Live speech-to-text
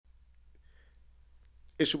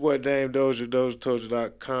It's your boy Dame Doja,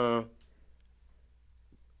 DojaToja.com.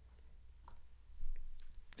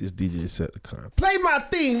 This DJ set the con. Play my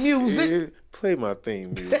theme music. Yeah, play my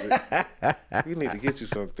theme music. We need to get you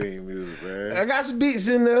some theme music, man. I got some beats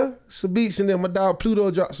in there. My dog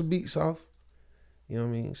Pluto dropped some beats off. You know what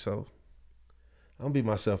I mean? So I'm gonna be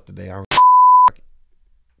myself today.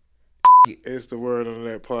 It's the Word on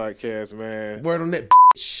That podcast, man. Word on that,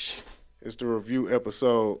 bitch. It's the review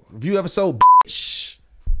episode. Review episode, bitch.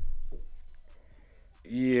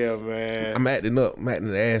 Yeah, man. I'm acting up. I'm acting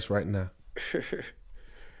the ass right now.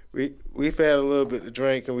 We've had a little bit to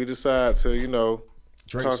drink, and we decided to,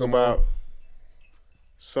 Drink talk some about more.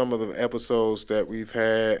 some of the episodes that we've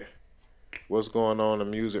had, what's going on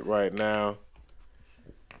in music right now.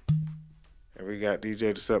 And we got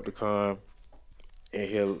DJ Decepticon in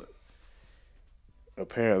here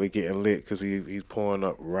apparently getting lit because he's pouring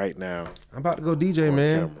up right now. I'm about to go DJ, on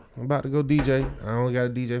man. camera. I'm about to go DJ. I only got to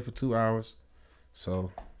DJ for 2 hours.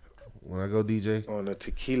 So when I go DJ, On the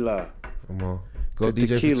tequila. I'm going to go The DJ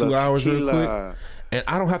tequila, for 2 hours real tequila. quick. And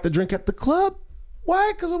I don't have to drink at the club.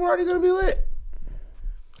 Why? Because I'm already going to be lit.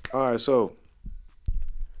 All right, so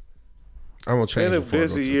I'm going to change been a before I go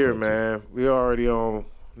to busy the year, club, too. man. We already on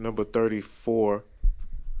number 34.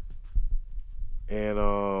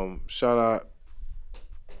 And shout out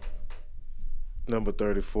number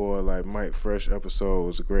 34, like Mike Fresh episode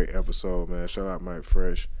was a great episode, man. Shout out Mike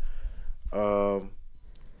Fresh.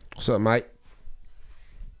 What's up, Mike?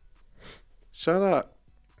 Shout out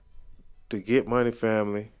to Get Money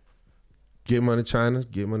family Get Money China,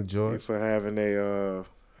 Get Money George. for having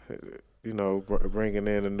bringing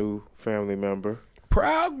in a new family member.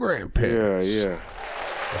 Proud grandparents. Yeah.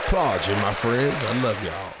 Applaud you, my friends. I love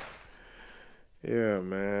y'all. Yeah,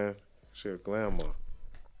 man. Shit, glamour.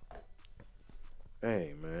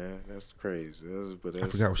 Hey, man, that's crazy. I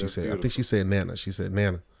forgot what she said. I think she said Nana. She said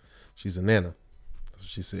Nana. She's a Nana. That's what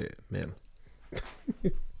she said, Nana.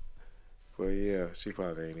 Well, yeah, she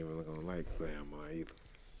probably ain't even gonna like glamour either.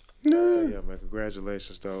 No. Yeah, man,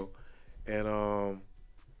 congratulations, though. And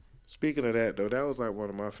speaking of that, though, that was like one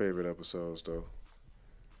of my favorite episodes, though.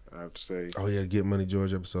 I have to say. Oh, yeah, Get Money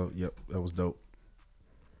George episode. Yep, that was dope.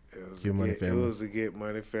 Get Money Family. It was the Get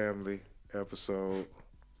Money Family episode.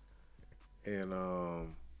 And,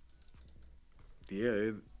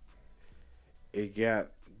 it got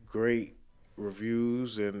great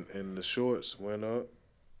reviews and the shorts went up.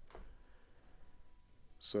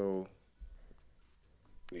 So,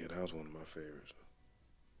 yeah, that was one of my favorites.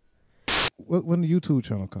 When the YouTube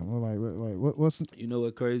channel come? What's You know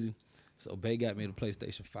what crazy? So Bay got me the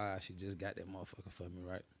PlayStation 5. She just got that motherfucker for me,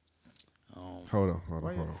 right? Hold on.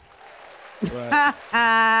 Right.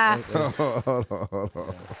 Hold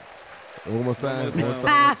on. One more time.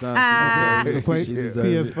 the play She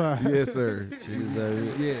deserved PS5? Yes, sir. She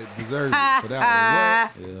deserved it. Yeah, deserves it for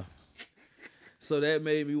that one. What? Yeah. So that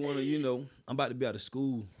made me want to, I'm about to be out of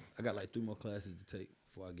school. I got like 3 more classes to take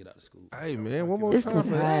before I get out of school. Hey, man, one more This time for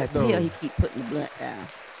nigga high that, as though. hell. He keep putting the blunt down.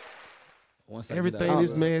 Once I get Everything out,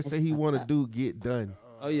 this man say he want to do, get done.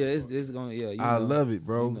 Oh yeah, it's gonna I love it,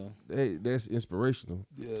 bro. you know. Hey, that's inspirational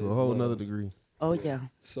Yeah, to a it's whole love. nother degree. Oh yeah.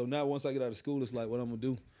 So now once I get out of school, it's like what I'm gonna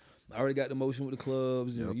do. I already got the motion with the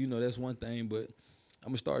clubs, and Yep. that's one thing. But I'm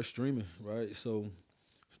gonna start streaming, right? So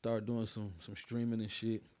start doing some streaming and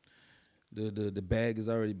shit. The bag has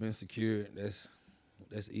already been secured. That's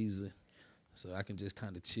easy. So I can just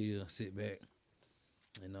kind of chill, sit back,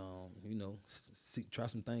 and try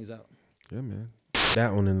some things out. Yeah, man.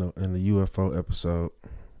 That one in the UFO episode,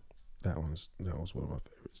 that was one of my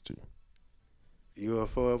favorites too.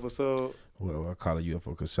 UFO episode? Well, I call it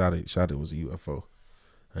UFO because Shadi was a UFO.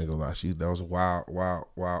 I ain't gonna lie, that was a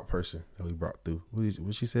wild person that we brought through.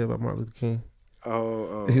 What she said about Martin Luther King?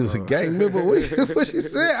 Oh, He was a gang member. What she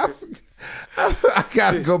said? I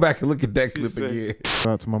gotta go back and look at that clip said- again. Shout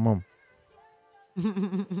out to my mom.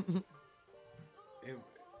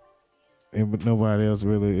 And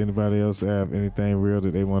anybody else have anything real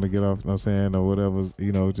that they want to get off, you know what I'm saying, or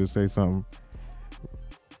whatever, just say something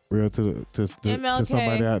real to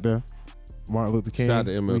somebody out there. Martin Luther King. Shout out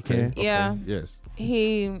to MLK. We can. Okay, Yeah. Yes.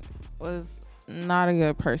 He was not a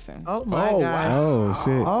good person. Oh my Oh, gosh. Oh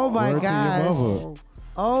shit. Oh my Word gosh. to your mother.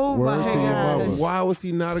 Oh Word my to your gosh. mother. Why was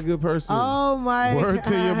he not a good person? Oh my Word gosh.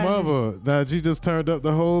 to your mother. Now she just turned up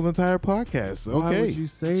the whole entire podcast. Okay. Why would you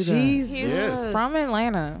say that? Jesus. He's Yes. from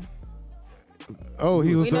Atlanta. Oh,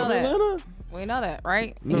 he was We know the, that. We know that,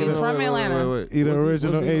 right? No, He's no, from wait, Atlanta. wait. he the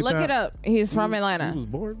original eight Look time. it up. He's from He Atlanta. was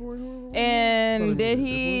born. And did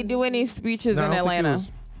he do any speeches No, I in don't think he Atlanta?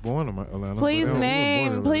 was born in Atlanta. Please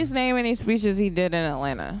but- name any speeches he did in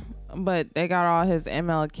Atlanta. But they got all his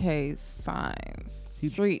MLK signs.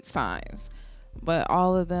 street signs, but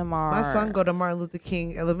all of them are. My son go to Martin Luther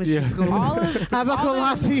King Elementary School. I'm not gonna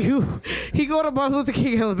lie to you. He go to Martin Luther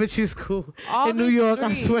King Elementary School in New York.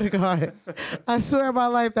 I swear to God. I swear on my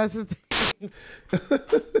life, that's his thing.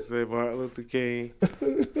 Say Martin Luther King.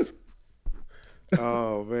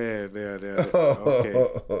 Oh man, yeah.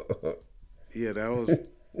 Okay. Yeah, that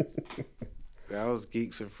was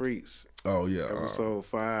Geeks and Freaks. Oh yeah, episode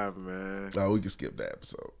 5, man. Oh, we can skip that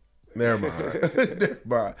episode. Never mind. Never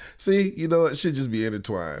mind. See, you know it should just be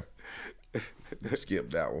intertwined.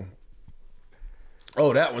 Skip that one.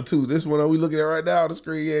 Oh, that one too. This one we looking at right now on the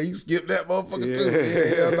screen. Yeah, you skip that motherfucker too.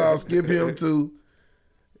 Yeah, hell no, skip him too.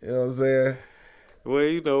 You know what I'm saying? Well,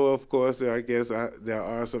 you know, of course, I guess there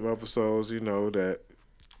are some episodes, you know, that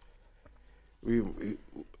we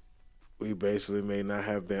basically may not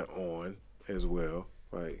have been on as well.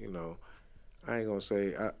 Like, you know, I ain't gonna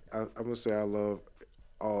say I'm gonna say I love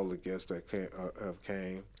all the guests that have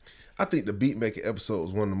came. I think the Beatmaker episode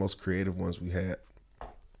was one of the most creative ones we had.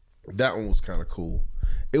 That one was kind of cool.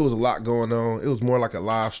 It was a lot going on. It was more like a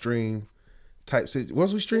live stream type situation.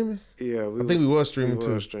 Was we streaming? Yeah, I think we was streaming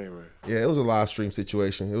too. Streaming. Yeah, it was a live stream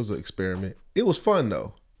situation. It was an experiment. It was fun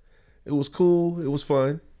though. It was cool. It was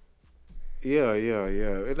fun. Yeah.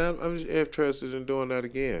 And I'm just interested in doing that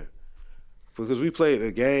again. Because we played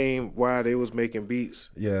a game while they was making beats.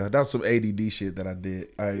 Yeah, that was some ADD shit that I did.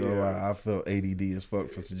 I ain't gonna lie. I felt ADD as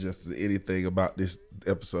fuck for suggesting anything about this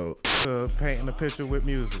episode. Painting a picture with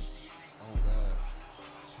music. Oh,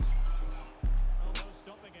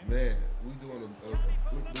 God. Man, we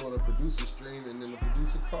doing a producer stream and then the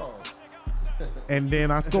producer calls. And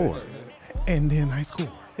then I score. And then I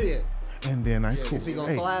score. Yeah. And then I score. Is he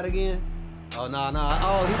gonna slide again? Oh, no.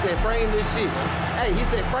 Oh, he said frame this shit. Hey, he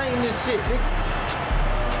said frame this shit,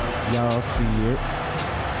 nigga. Y'all see it.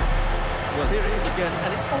 Well, here it is again,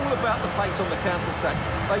 and it's all about the pace on the counter-attack.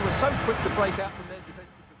 They were so quick to break out from their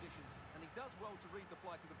defensive positions, and he does well to read the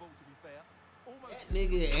flight of the ball, to be fair. That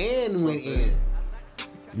nigga and went in.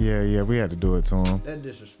 Yeah, we had to do it to him. That's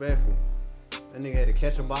disrespectful. That nigga had to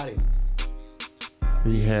catch a body.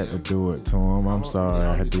 We had to do it to him. I'm sorry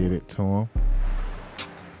I did it to him.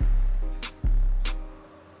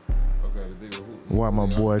 While my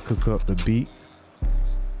boy cook up the beat.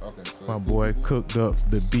 My boy cooked up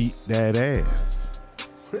the beat that ass.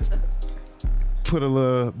 Put a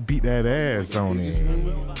little beat that ass on it.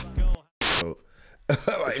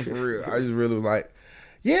 Like for real. I just really was like,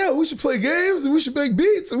 yeah, we should play games and we should make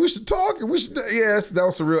beats and we should talk and we should that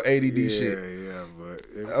was some real ADD shit. Yeah,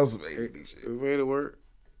 but that was some ADD shit. It made it work.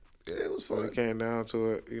 Yeah, it was fun. When it came down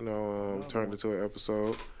to it, you know, turned into an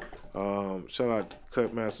episode. Shout out to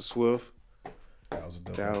Cutmaster Swift. That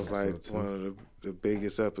was like one of the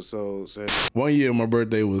biggest episodes. One year my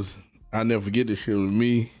birthday was, I'll never forget this shit, with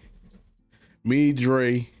me,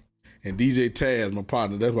 Dre, and DJ Taz, my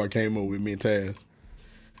partner. That's why I came up with me and Taz.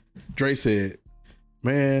 Dre said,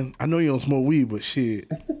 man, I know you don't smoke weed, but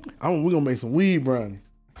shit, we're gonna make some weed brownie.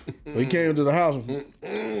 So he came to the house.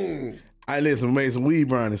 I made some weed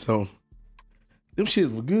brownie, so them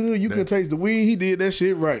shits were good. You could taste the weed. He did that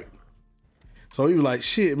shit right. So he was like,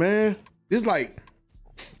 shit, man, it's like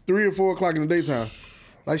 3 or 4 o'clock in the daytime.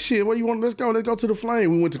 Like, shit, what you want? Let's go to the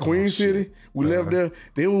Flame. We went to Queen City. We left there.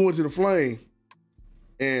 Then we went to the Flame.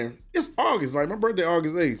 And it's August. Like, my birthday,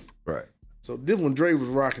 August 8th. Right. So this one, Dre was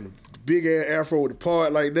rocking the big ass afro with the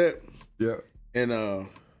part like that. Yeah. And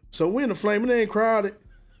so we in the Flame, and it ain't crowded.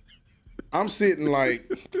 I'm sitting like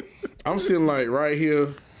right here.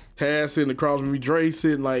 Taz sitting across from me. Dre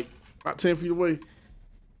sitting like about 10 feet away.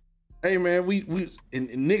 Hey man, we and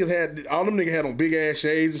niggas had, all them niggas had on big ass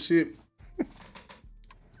shades and shit.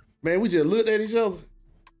 Man, we just looked at each other.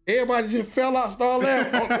 Everybody just fell out, started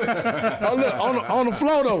laughing on the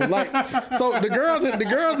floor though. Like, so the girls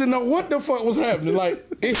didn't know what the fuck was happening. Like,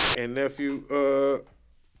 and nephew 3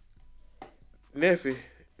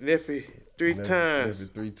 times. Nephew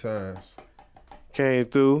 3 times. Came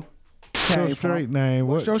through. What's your street name?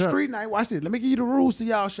 What's your street name? Watch this. Let me give you the rules to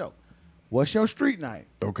y'all show. What's your street name?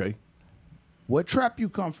 Okay. What trap you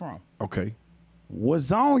come from? Okay. What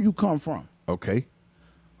zone you come from? Okay.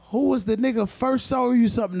 Who was the nigga first sold you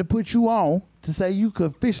something to put you on to say you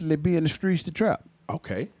could officially be in the streets to trap?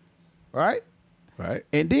 Okay. Right? Right.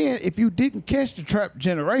 And then if you didn't catch the trap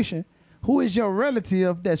generation, who is your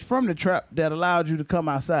relative that's from the trap that allowed you to come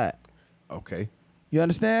outside? Okay. You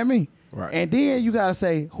understand me? Right. And then you gotta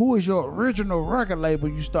say, who is your original record label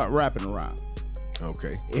you start rapping around?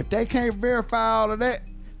 Okay. If they can't verify all of that,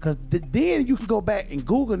 because then you can go back and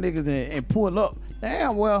Google niggas and pull up.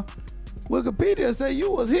 Damn, well, Wikipedia say you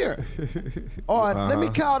was here. Or let me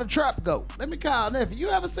call the trap goat. Let me call nephew. You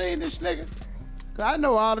ever seen this nigga? Cause I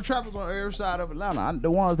know all the trappers on every side of Atlanta.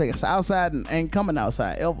 The ones that's outside and ain't coming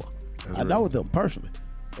outside ever. I know them personally.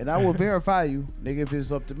 And I will verify you, nigga, if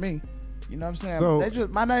it's up to me. You know what I'm saying? So-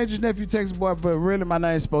 my name just Nephew Texas Boy, but really my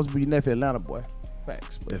name's supposed to be Nephew Atlanta Boy.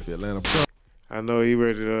 Facts. Nephew Atlanta Boy. I know he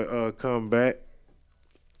ready to come back.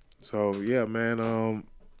 So yeah, man.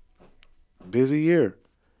 Busy year.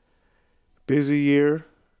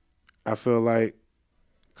 I feel like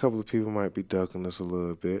a couple of people might be ducking us a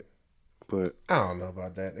little bit, but I don't know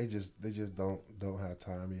about that. They just don't have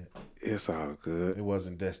time yet. It's all good. It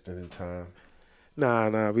wasn't destined in time.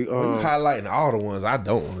 Nah. We you highlighting all the ones I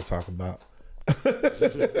don't want to talk about.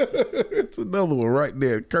 It's another one right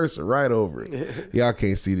there, cursor right over it. Y'all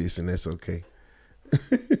can't see this, and that's okay.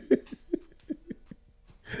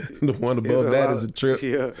 The one above that is a trip.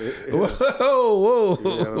 Yeah. Whoa.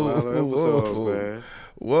 We got a lot of episodes, man.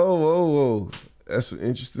 Whoa. That's some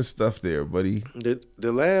interesting stuff there, buddy.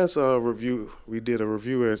 The last review, we did a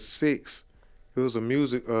review at 6. It was a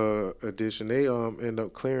music edition. They ended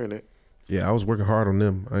up clearing it. Yeah, I was working hard on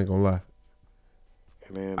them. I ain't gonna lie.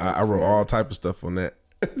 And I wrote all type of stuff on that.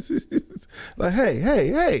 Like,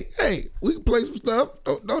 hey, we can play some stuff.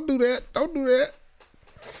 Don't do that. Don't do that.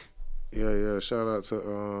 Yeah. Shout out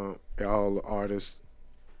to all the artists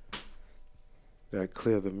that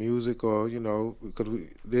clear the music, or because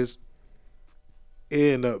this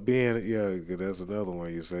end up being that's another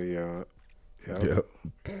one you say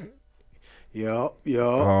Yep.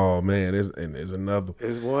 Oh man, there's another.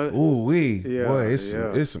 It's one. Ooh wee. Yeah, boy, it's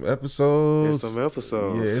some episodes. It's some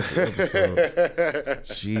episodes. Yeah, it's some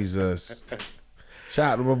episodes. Jesus.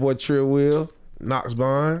 Shout out to my boy Trill Will, Knox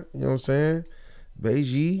Bond. You know what I'm saying?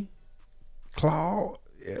 Beijing, Claude.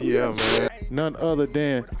 Yeah, man. None other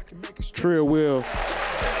than Trill Will,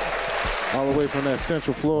 all the way from that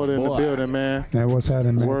Central Florida in the building, man. Man, what's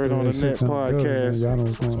happening, man? Word on the Net podcast. Y'all know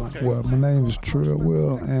what's going on. Well, my name is Trill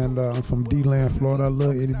Will, and I'm from D-Land, Florida. I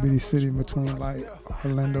love itty bitty city between like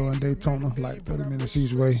Orlando and Daytona, like 30 minutes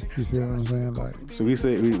each way. You feel what I'm saying? Like, so we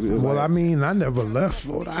say, well, I mean, I never left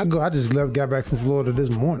Florida. I just got back from Florida this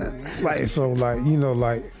morning.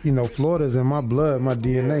 Florida's in my blood, my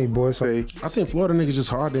DNA, boy. So I think Florida niggas just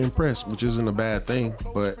hard to impress, which isn't a bad thing,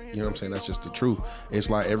 but you know what I'm saying? That's just the truth. It's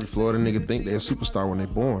like every Florida nigga think they're a superstar when they're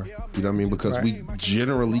born. You know what I mean? Because we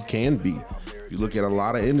generally can be. You look at a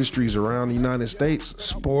lot of industries around the United States.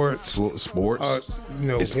 Sports.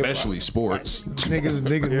 Especially sports.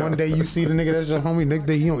 Niggas, one day you see the nigga that's your homie, next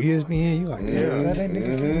day he on ESPN, you like, that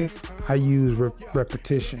nigga. I use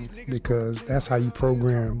repetition because that's how you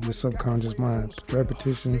program your subconscious mind.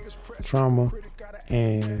 Repetition, trauma,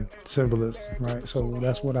 and symbolism, right? So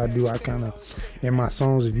that's what I do. I kind of, in my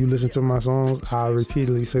songs, if you listen to my songs, I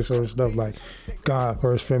repeatedly say certain stuff like God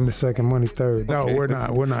first, family second, money third. No, we're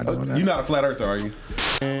not doing that. You're not a flat earther, are you?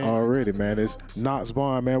 Already, man. It's Knox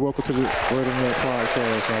Bond, man. Welcome to the Word on the Net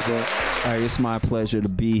podcast, my bro. All right, it's my pleasure to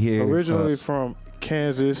be here. Originally from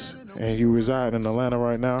Kansas, and you reside in Atlanta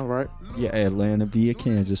right now, right? Yeah, Atlanta via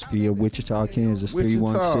Kansas, via Wichita, Kansas,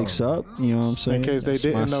 316 up. You know what I'm saying? In case they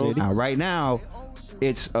didn't know. Now, right now,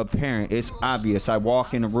 it's apparent, it's obvious. I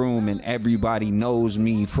walk in a room and everybody knows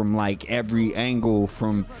me from like every angle,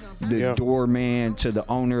 from the doorman to the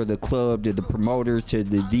owner of the club to the promoter to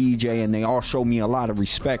the DJ, and they all show me a lot of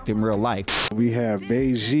respect in real life. We have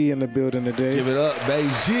Beijing in the building today. Give it up,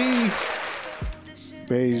 Beijing.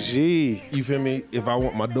 You feel me? If I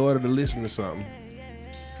want my daughter to listen to something,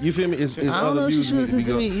 you feel me? It's I don't other know if she music should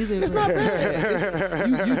listen to me either. It's not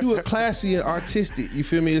bad. You do it classy and artistic. You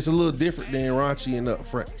feel me? It's a little different than raunchy and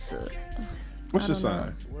upfront. What's your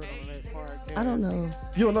sign? I don't know.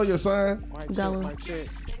 You don't know your sign? Dollar.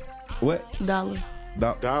 What? Dollar.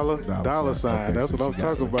 Dollar sign. Okay, That's what I'm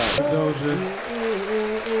talking about.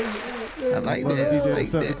 I like Brother that. DJ I like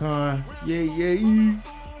Decepticon. that. Yeah.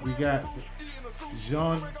 We got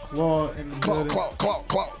Jean-Claude in the building. Claude.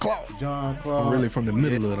 Jean-Claude. I'm really from the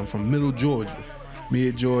middle of it. I'm from Middle Georgia.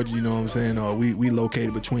 Mid Georgia, you know what I'm saying? We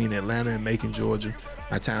located between Atlanta and Macon, Georgia.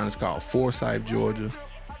 My town is called Forsyth, Georgia,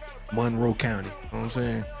 Monroe County. You know what I'm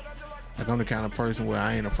saying? Like, I'm the kind of person where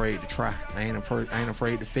I ain't afraid to try. I ain't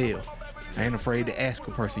afraid to fail. I ain't afraid to ask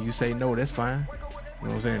a person. You say no, that's fine. You know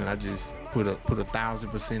what I'm saying? And I just put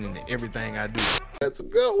 1,000% into everything I do. That's some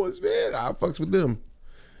good ones, man. I fucks with them.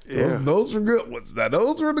 Yeah. Those were good ones. Now,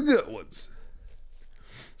 those were the good ones.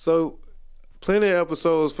 So, plenty of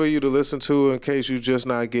episodes for you to listen to in case you just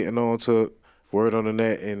not getting on to Word on the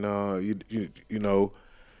Net, and you know,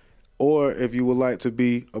 or if you would like to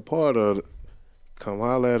be a part of it, come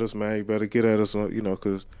holler at us, man. You better get at us,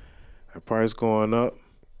 because the price going up.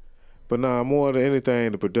 But nah, more than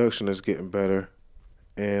anything, the production is getting better,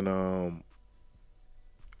 and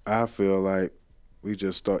I feel like we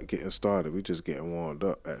just start getting started. We just getting warmed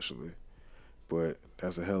up actually, but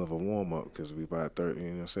that's a hell of a warm up because we about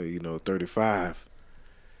 35.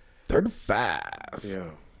 35. Yeah,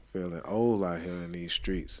 feeling old out here in these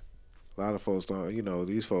streets. A lot of folks don't.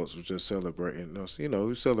 These folks were just celebrating.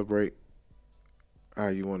 You celebrate how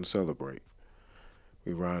you want to celebrate.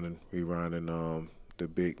 We rounding the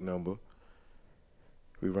big number.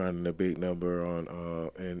 We rounding the big number on,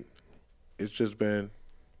 and it's just been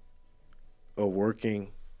a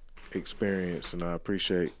working experience, and I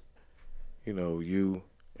appreciate, you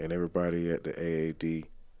and everybody at the AAD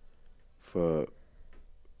for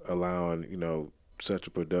allowing, such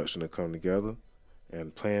a production to come together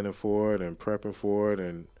and planning for it and prepping for it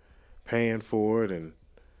and paying for it and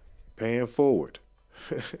paying forward.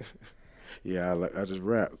 Yeah, I just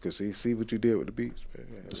rap because see what you did with the beats,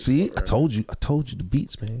 man. See, I told you the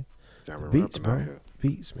beats, man. The beats, rapping out bro. here.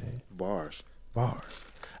 Beats, man. Bars. I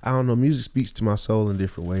don't know. Music speaks to my soul in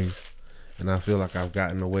different ways, and I feel like I've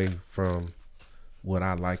gotten away from what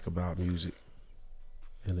I like about music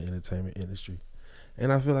in the entertainment industry,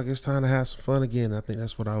 and I feel like it's time to have some fun again. I think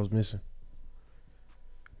that's what I was missing,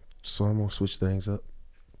 so I'm gonna switch things up.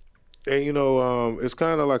 And it's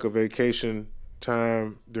kind of like a vacation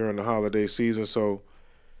time during the holiday season, so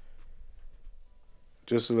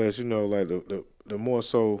just to let you know, like the more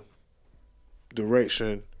so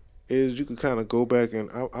direction is you can kind of go back, and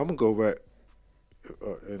I'm gonna go back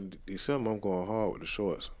in December. I'm going hard with the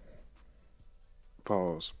shorts.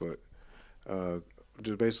 Pause, but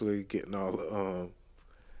just basically getting all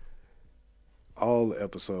the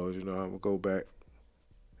episodes. I'm gonna go back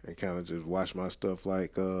and kind of just watch my stuff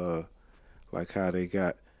like how they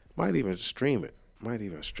got. Might even stream it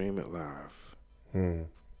live.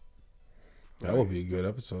 That would be a good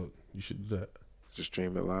episode. You should do that. Just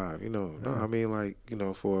stream it live. No, I mean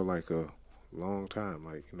for like a long time,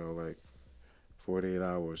 like 48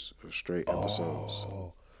 hours of straight episodes.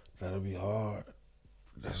 Oh, that'll be hard.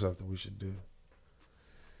 That's something we should do.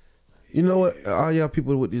 You know what? All y'all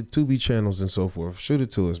people with the Tubi channels and so forth, shoot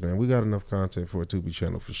it to us, man. We got enough content for a Tubi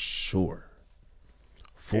channel for sure.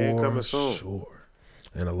 And coming soon. Sure.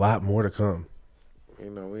 And a lot more to come. We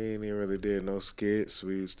ain't even really did no skits.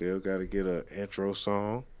 We still got to get an intro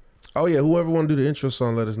song. Oh, yeah. Whoever want to do the intro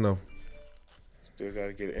song, let us know. Still got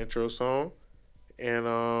to get an intro song. And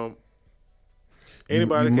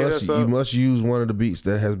anybody hit us up. You must use one of the beats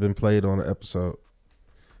that has been played on the episode.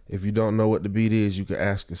 If you don't know what the beat is, you can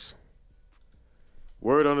ask us.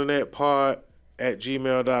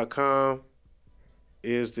 wordonthernetpod@gmail.com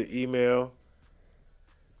is the email.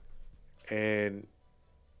 And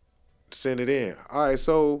send it in. All right,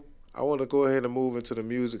 so I want to go ahead and move into the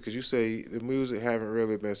music because you say the music haven't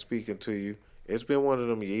really been speaking to you. It's been one of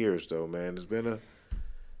them years though, man. It's been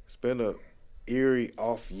a eerie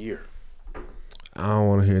off year. I don't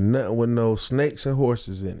want to hear nothing with no snakes and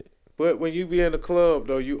horses in it. But when you be in the club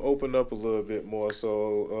though, you open up a little bit more.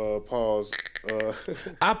 So pause.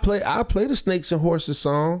 I play the snakes and horses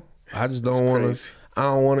song. I just don't want to. I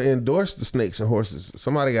don't want to endorse the snakes and horses.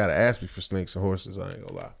 Somebody got to ask me for snakes and horses. I ain't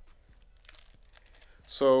gonna lie.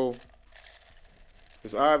 So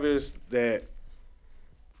it's obvious that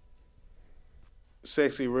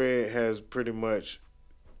Sexy Red has pretty much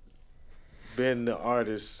been the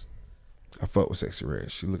artist. I fuck with Sexy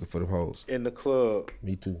Red. She looking for them hoes in the club.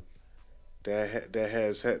 Me too. That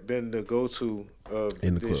has been the go-to of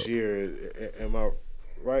in the this club. year. Am I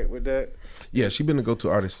right with that? Yeah, she been the go-to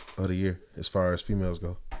artist of the year as far as females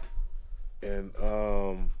go. And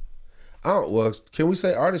can we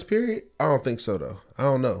say artist period? I don't think so though. I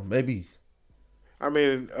don't know. Maybe. I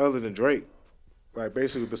mean, other than Drake, like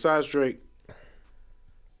basically besides Drake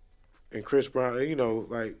and Chris Brown,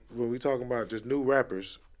 like when we talking about just new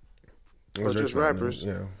rappers or just rappers.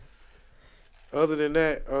 Yeah. Other than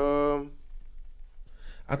that,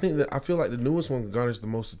 I feel like the newest one garners the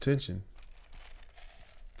most attention.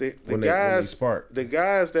 The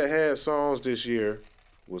guys that had songs this year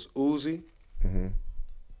was Uzi and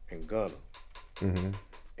Gunna.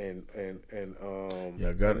 And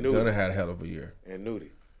Gunna had a hell of a year. And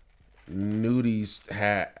Nudie. Nudie's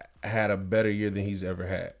had a better year than he's ever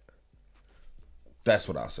had. That's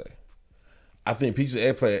what I'll say. I think Pizza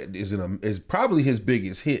Airplay is probably his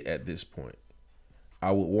biggest hit at this point.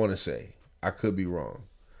 I would want to say. I could be wrong.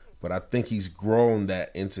 But I think he's grown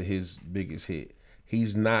that into his biggest hit.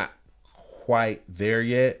 He's not quite there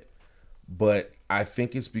yet, but I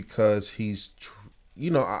think it's because he's,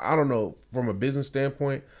 I don't know, from a business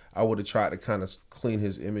standpoint, I would have tried to kind of clean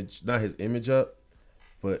his image, not his image up,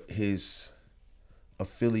 but his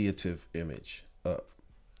affiliative image up.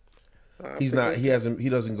 He doesn't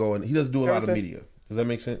do a lot of media Does that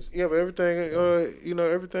make sense? Yeah, but everything,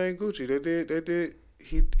 everything Gucci. They did.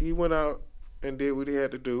 He went out and did what he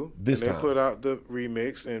had to do. This and time. They put out the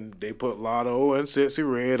remix, and they put Lotto and Sexy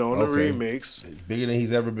Red on the remix. Bigger than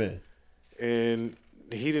he's ever been. And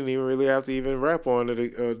he didn't even really have to even rap on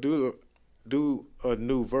it, do a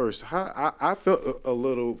new verse. I felt a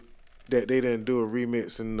little that they didn't do a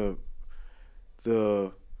remix in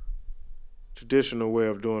the traditional way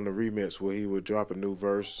of doing the remix, where he would drop a new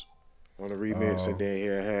verse on the remix and then he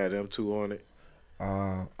had them two on it.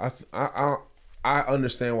 I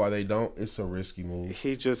understand why they don't. It's a risky move.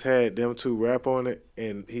 He just had them two rap on it,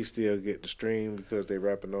 and he still get the stream because they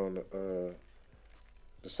rapping on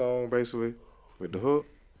the song basically with the hook.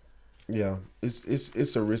 Yeah,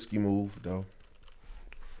 it's a risky move though.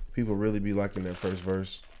 People really be liking that first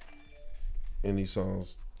verse in these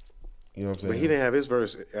songs. You know what I'm saying? But he didn't have his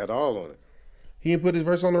verse at all on it. He didn't put his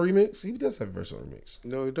verse on the remix? He does have a verse on the remix.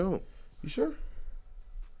 No, he don't. You sure?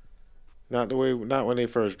 Not when they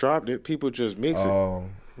first dropped it. People just mix it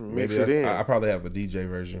in. I probably have a DJ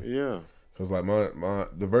version. Yeah. Cause like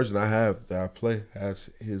the version I have that I play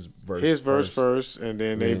has his verse. His verse first, and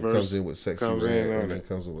then they verse comes in with Sexy Red, and then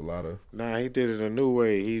comes in with Lotto. Nah, he did it a new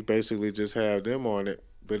way. He basically just had them on it,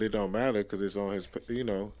 but it don't matter because it's on his.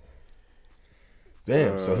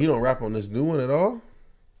 Damn. So he don't rap on this new one at all.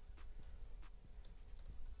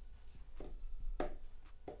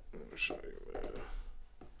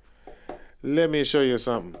 Let me show you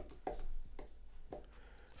something.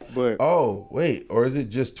 But wait, or is it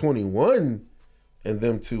just 21 and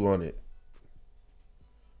them two on it?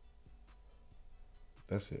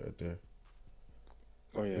 That's it right there.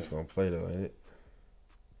 Oh yeah, it's gonna play though, ain't it?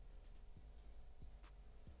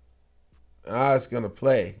 It's gonna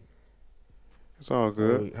play. It's all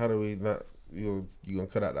good. How do we not? You gonna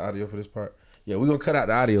cut out the audio for this part? Yeah, we're gonna cut out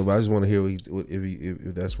the audio, but I just want to hear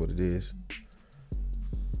if that's what it is.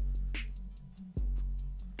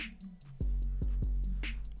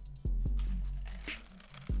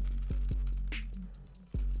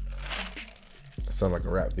 Sound like a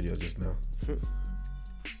rap video just now.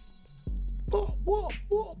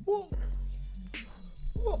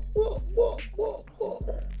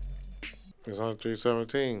 It's on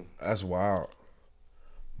 317. That's wild.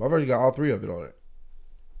 My version got all three of it on it.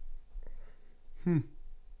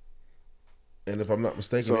 And if I'm not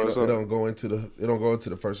mistaken, it don't go into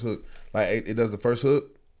the first hook. Like it does the first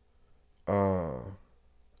hook. No,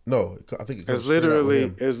 I think it comes it's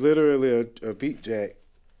literally a beat jack.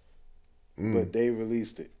 But they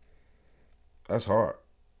released it. That's hard.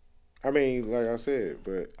 I mean, like I said,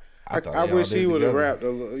 but I wish he would have rapped,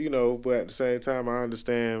 but at the same time, I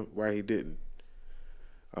understand why he didn't.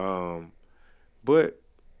 But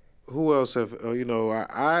who else have,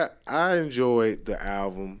 I enjoyed the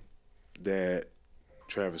album that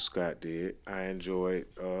Travis Scott did. I enjoyed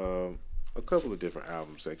a couple of different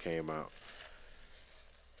albums that came out.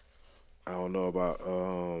 I don't know about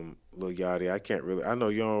Lil Yachty. I can't really. I know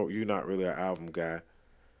you're not really an album guy.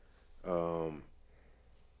 Damn,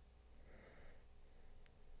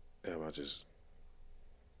 I just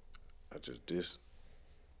diss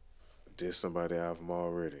somebody's album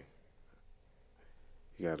already.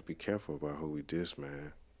 You got to be careful about who we diss,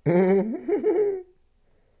 man. You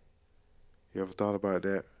ever thought about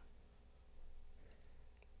that?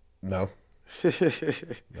 No.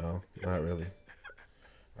 No, not really.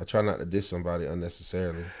 I try not to diss somebody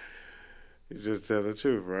unnecessarily. You just tell the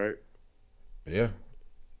truth, right? Yeah.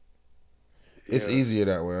 It's easier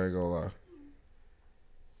that way, I ain't gonna lie.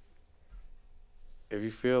 If you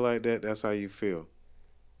feel like that, that's how you feel.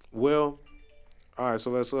 Well, all right, so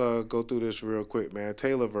let's go through this real quick, man.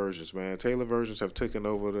 Taylor versions, man. Taylor versions have taken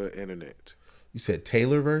over the internet. You said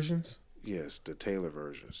Taylor versions? Yes, the Taylor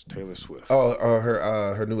versions. Taylor Swift. Oh,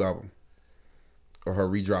 her new album. Or her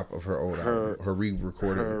redrop of her old album. Her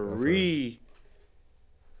re-recording.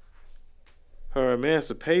 Her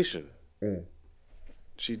emancipation.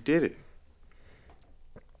 She did it.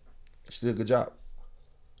 She did a good job.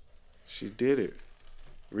 She did it.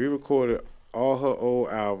 Re-recorded all her old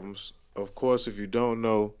albums. Of course, if you don't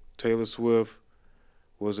know, Taylor Swift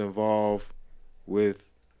was involved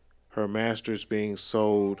with her masters being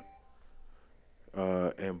sold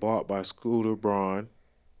and bought by Scooter Braun.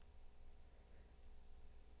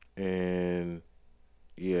 And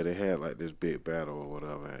yeah, they had like this big battle or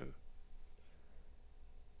whatever, and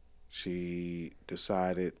she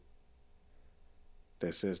decided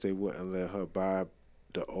that since they wouldn't let her buy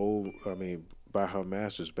her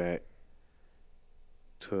masters back,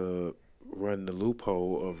 to run the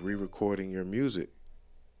loophole of re-recording your music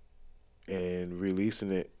and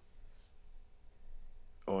releasing it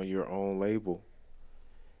on your own label.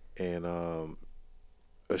 And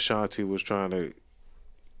Ashanti was trying to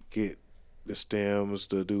get the stems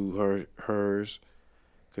to do hers,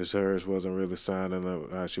 because hers wasn't really signing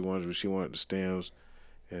up how she wanted. She wanted the stems,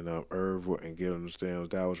 and Irv wouldn't get them the stems.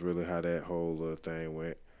 That was really how that whole thing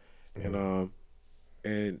went.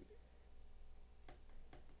 And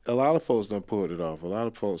a lot of folks done pulled it off. A lot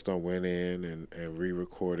of folks done went in and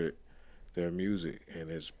re-recorded their music, and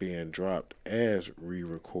it's being dropped as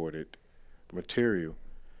re-recorded material.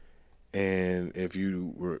 And if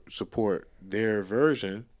you support their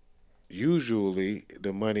version, usually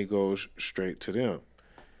the money goes straight to them.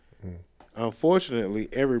 Unfortunately,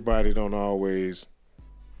 everybody don't always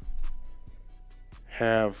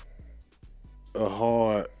have a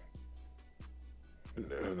hard.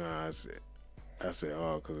 No, I said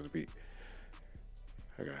hard because of the beat.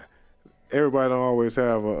 Everybody don't always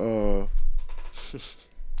have a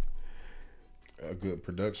good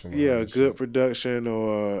production. Yeah, a good production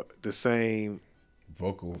or the same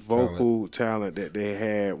vocal talent that they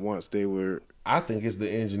had once they were. I think it's the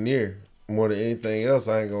engineer more than anything else.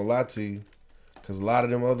 I ain't gonna lie to you, because a lot of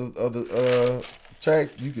them other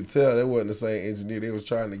tracks, you could tell they wasn't the same engineer. They was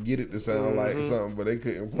trying to get it to sound like something, but they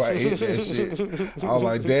couldn't quite hit that shit. I was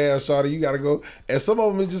like, damn, shawty, you gotta go. And some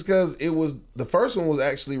of them is just because it was the first one was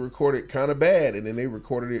actually recorded kind of bad, and then they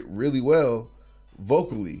recorded it really well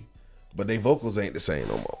vocally, but they vocals ain't the same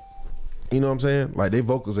no more. You know what I'm saying? Like, they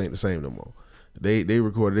vocals ain't the same no more. They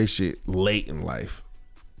recorded their shit late in life.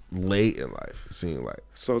 It seemed like.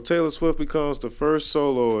 So Taylor Swift becomes the first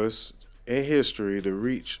soloist in history to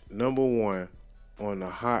reach #1 on the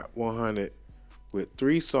Hot 100 with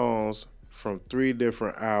 3 songs from 3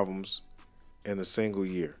 different albums in a single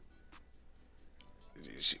year.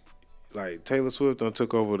 Taylor Swift done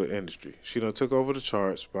took over the industry. She done took over the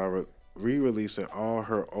charts by re-releasing all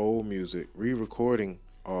her old music, re-recording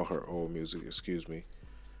all her old music,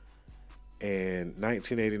 And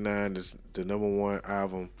 1989 is the #1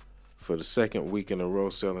 album for the second week in a row,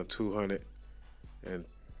 selling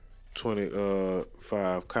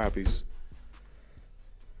 225 copies.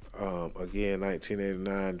 Again,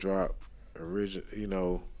 1989 drop,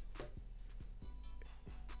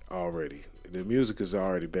 already. The music has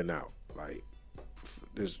already been out. Like,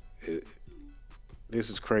 this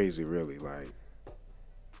is crazy, really. Like,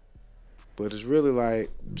 but it's really like,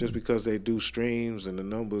 just because they do streams and the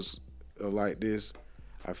numbers are like this,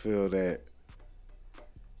 I feel that,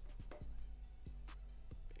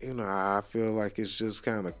 I feel like it's just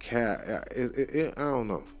kind of I don't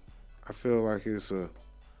know. I feel like it's a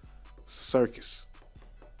circus.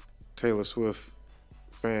 Taylor Swift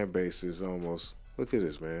fan base is almost, look at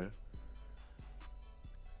this, man.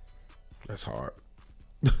 That's hard.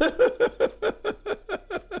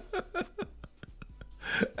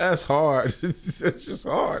 That's hard. That's just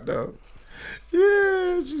hard, though.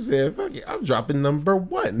 Yeah, she said, fuck it, I'm dropping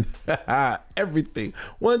 #1. Everything.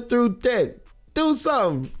 1 through 10. Do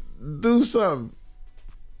something.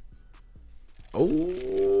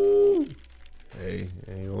 Oh. Hey,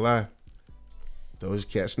 ain't gonna lie. Doja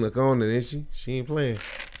Cat snuck on it, didn't she? She ain't playing.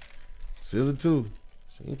 SZA too.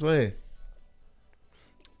 She ain't playing.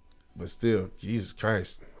 But still, Jesus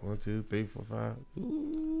Christ. 1, 2, 3, 4, 5.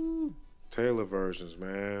 Ooh. Taylor versions,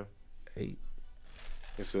 man. 8.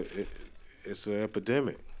 It's an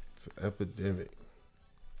epidemic. It's an epidemic.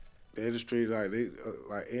 The industry,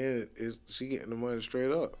 she getting the money straight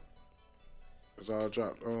up. It's all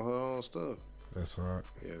dropped on her own stuff. That's hard.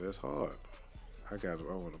 Yeah, that's hard. I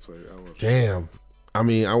want to play. Damn. I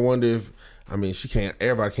mean, I wonder if, she can't,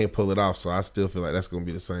 everybody can't pull it off, so I still feel like that's going to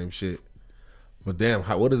be the same shit. But damn,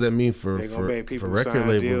 what does that mean for record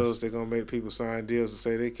labels? Deals. They're going to make people sign deals to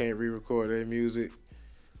say they can't re-record their music,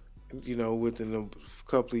 within a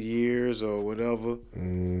couple of years or whatever.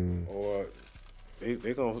 Or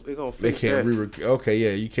they're gonna fix that. Okay,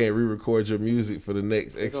 yeah, you can't re-record your music for the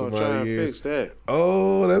next X amount of years. Fix that.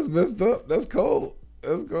 Oh, that's messed up. That's cold.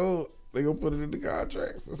 They gonna put it in the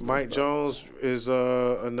contracts. Mike Jones is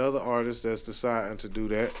another artist that's deciding to do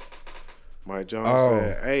that. Mike Jones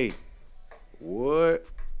said, "Hey, what?"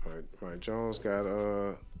 Mike Jones got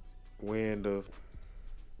wind of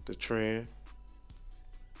the trend,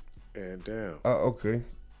 and damn. Okay.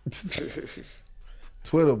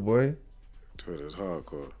 Twitter, boy. Twitter's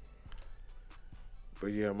hardcore.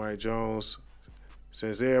 But yeah, Mike Jones,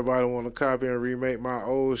 since everybody want to copy and remake my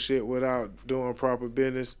old shit without doing proper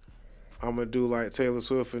business, I'm going to do like Taylor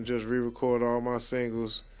Swift and just re-record all my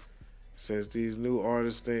singles, since these new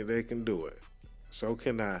artists think they can do it. So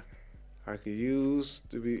can I. I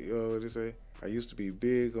used to be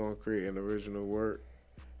big on creating original work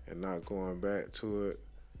and not going back to it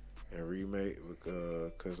and remake,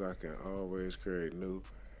 because I can always create new.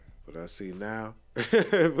 But I see now.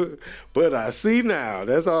 but I see now.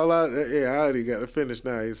 That's all I already got to finish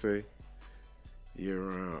now. You say, year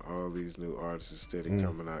round, all these new artists steady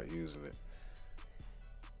coming out using it.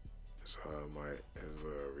 So I might as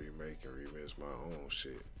well remake and remix my own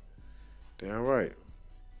shit. Damn right.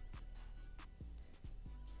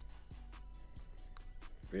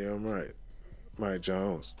 Damn right. Mike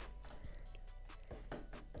Jones.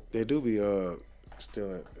 They do be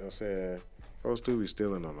stealing. I'm saying folks do be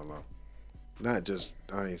stealing on the low. Not just,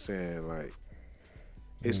 I ain't saying like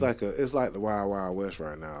it's like the Wild Wild West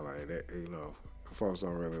right now. Like that, you know, folks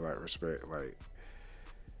don't really like respect. Like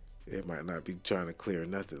it might not be trying to clear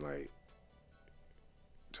nothing. Like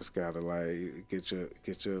just gotta like get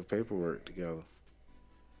your paperwork together.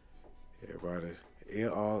 Everybody, it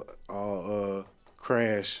all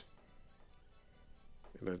crash.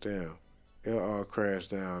 You know, damn, it all crash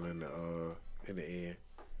down in the end.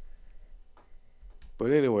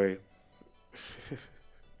 But anyway,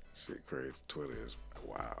 shit crazy. Twitter is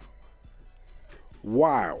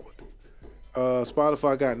wild.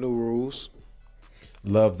 Spotify got new rules.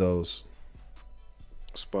 Love those.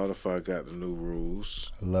 Spotify got the new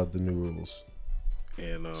rules. I love the new rules.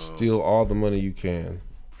 And steal all the money you can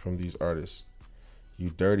from these artists. You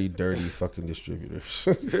dirty fucking distributors.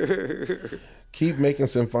 Keep making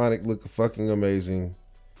Symphonic look fucking amazing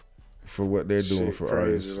for what they're doing shit for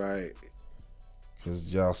crazy, artists. like,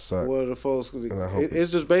 because y'all suck. Well, the folks,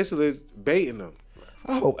 it's just basically baiting them.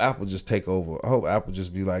 I hope Apple just take over. I hope Apple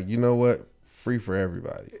just be like, you know what? Free for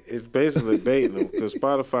everybody. It's basically baiting them because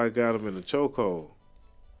Spotify got them in the chokehold.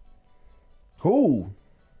 Who?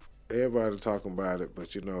 Everybody talking about it,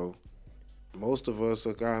 but you know, most of us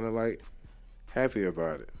are kind of like happy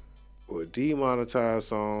about it. Or demonetized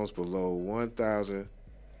songs below 1,000.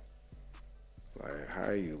 Like,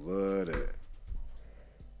 how you love that.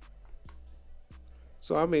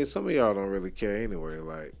 So, I mean, some of y'all don't really care anyway.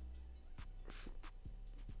 Like,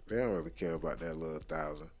 they don't really care about that little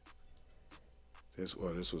 1,000. This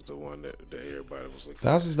was the one that everybody was looking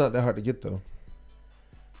at. 1,000's not that hard to get, though.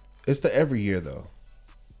 It's the every year, though.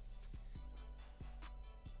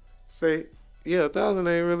 Say, yeah, 1,000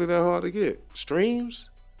 ain't really that hard to get. Streams?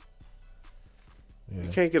 Yeah. You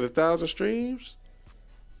can't get 1,000 streams?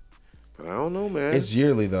 But I don't know, man. It's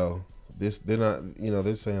yearly, though. They're not,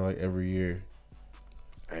 they're saying like every year.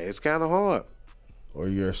 Hey, it's kind of hard. Or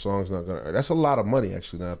your song's not gonna. That's a lot of money,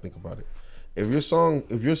 actually. Now I think about it. If your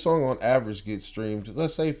song on average gets streamed,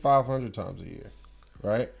 let's say 500 times a year,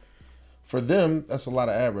 right? For them, that's a lot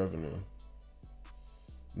of ad revenue.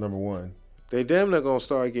 Number one. They damn near gonna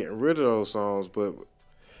start getting rid of those songs, but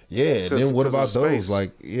yeah. Then what about those?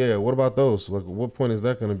 Like, yeah, what about those? Like, what point is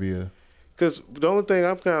that gonna be a? Because the only thing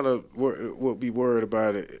I'm kind of would be worried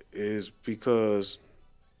about it is because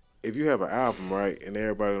if you have an album, right, and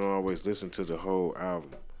everybody don't always listen to the whole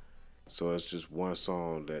album, so it's just one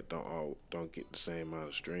song that don't get the same amount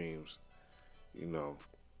of streams,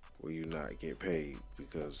 will you not get paid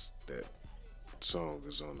because that song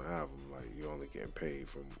is on the album? Like, you're only getting paid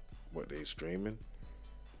from what they streaming.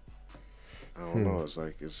 I don't know. It's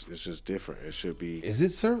like it's just different. It should be. Is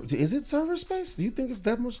it server space? Do you think it's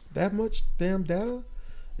that much damn data?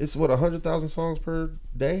 It's what 100,000 songs per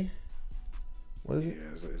day. What is it?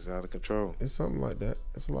 Yeah, it's out of control. It's something like that.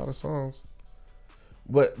 It's a lot of songs.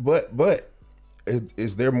 But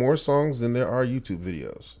is there more songs than there are YouTube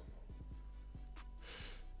videos?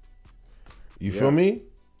 You feel me?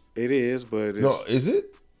 It is, but no, is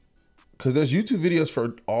it? Because there's YouTube videos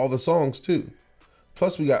for all the songs too.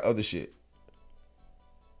 Plus we got other shit.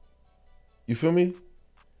 You feel me?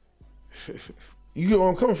 You get where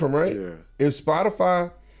I'm coming from, right? Yeah. If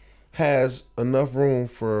Spotify has enough room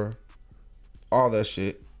for all that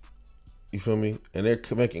shit, you feel me? And they're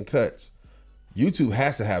making cuts, YouTube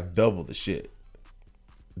has to have double the shit,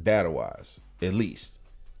 data-wise, at least.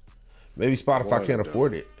 Maybe Spotify can't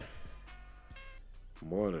afford it.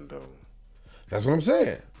 More than double. That's what I'm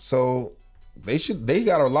saying. So they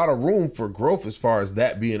got a lot of room for growth as far as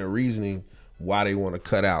that being a reasoning why they want to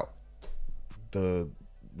cut out the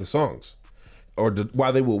songs, or why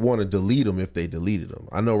they would want to delete them if they deleted them.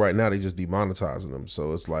 I know right now they just demonetizing them,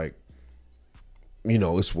 so it's like,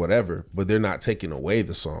 it's whatever, but they're not taking away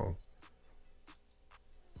the song.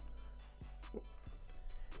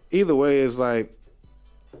 Either way, it's like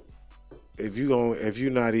if you're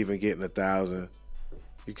not even getting 1,000,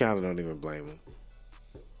 you kind of don't even blame them.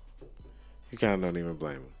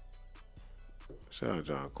 Shout out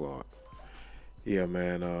John Clark. Yeah,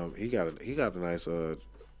 man. He got a nice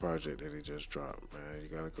project that he just dropped, man. You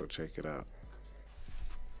gotta go check it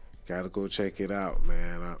out.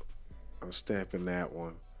 Man. I'm stamping that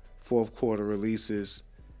one. Fourth quarter releases.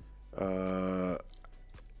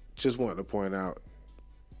 Just wanted to point out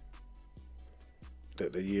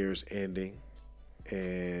that the year's ending,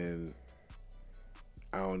 and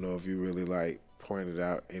I don't know if you really pointed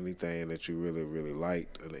out anything that you really, really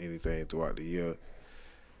liked or anything throughout the year,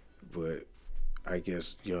 but I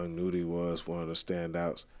guess Young Nudy was one of the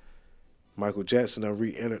standouts. Michael Jackson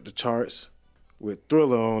re-entered the charts with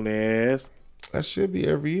Thriller on their ass. That should be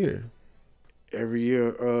every year. Every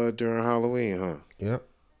year during Halloween, huh? Yep.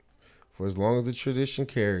 For as long as the tradition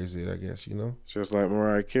carries it, I guess, Just like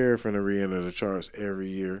Mariah Carey finna re-enter the charts every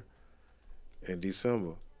year in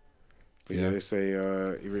December. But yeah, they say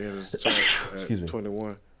he re-enters the charts at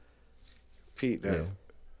 21. Pete, that. Yeah.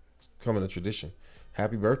 It's becoming a tradition.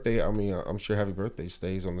 Happy birthday. I mean, I'm sure Happy Birthday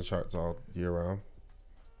stays on the charts all year round.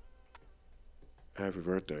 Happy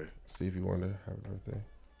birthday. Stevie Wonder, Happy Birthday.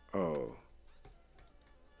 Oh.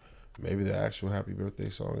 Maybe the actual Happy Birthday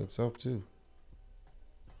song itself, too.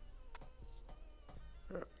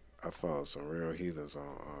 I followed some real heathens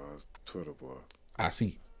on Twitter, boy. I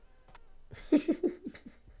see.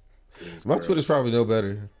 My Twitter's probably no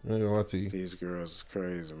better. I ain't gonna lie to you. These girls is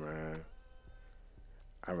crazy, man.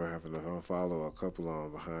 I've been having to unfollow a couple of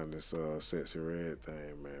them behind this Sexy Red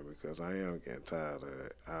thing, man, because I am getting tired of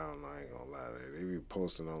it. I ain't gonna lie to you. They be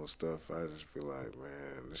posting all the stuff. I just be like,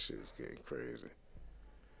 man, this shit is getting crazy.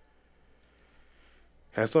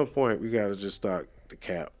 At some point, we gotta just stop the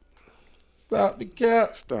cap. Stop the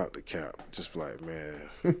cap. Stop the cap. Just be like,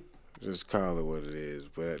 man, just call it what it is.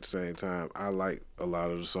 But at the same time, I like a lot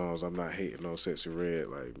of the songs. I'm not hating on Sexy Red,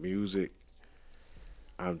 like music.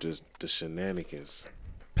 I'm just the shenanigans.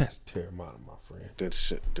 That's Terramana, my friend.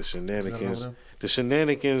 The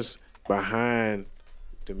shenanigans behind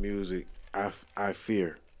the music. I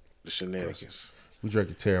fear the shenanigans. We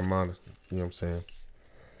drinking Terramana. You know what I'm saying?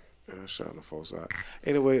 Shouting the folks out.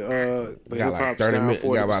 Anyway, we got like 30 minutes.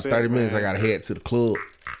 We got about 30 minutes. I gotta head to the club.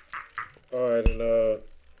 All right, and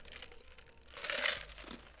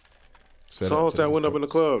songs that went up in the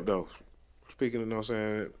club though. Speaking of, you know what I'm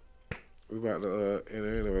saying, we about to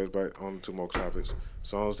anyways, but on 2 more topics.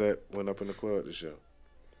 Songs that went up in the club this year.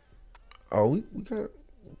 Oh, we got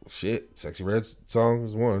shit. Sexy Red's song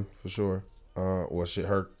is one for sure. Well, shit,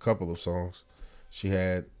 her couple of songs. She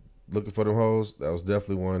had Looking for Them Hoes. That was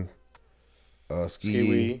definitely one.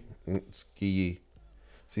 Ski Yee.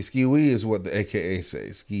 See, Ski Yee is what the AKA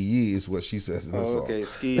say. Ski Yee is what she says in the song. Okay,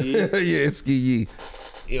 Ski Yee. Yeah, it's Ski Yee.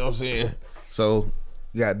 You know what I'm saying? So,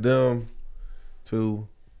 you got them too.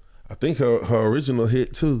 I think her original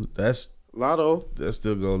hit too. That's Lotto. That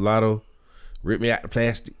still go Lotto. Rip Me Out the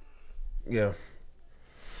Plastic. Yeah.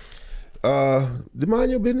 Did Mind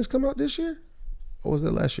Your Business come out this year? Or was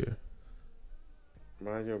that last year?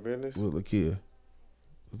 Mind Your Business? With Lakia.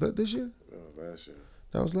 Was that this year? That was last year.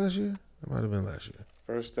 That was last year? That might have been last year.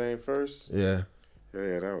 First Thing First? Yeah.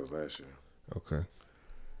 Yeah, that was last year. Okay.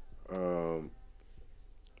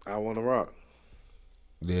 I Wanna Rock.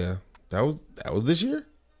 Yeah. That was this year?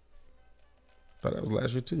 Thought that was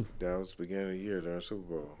last year too. That was the beginning of the year during Super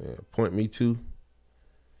Bowl. Yeah. Point Me To.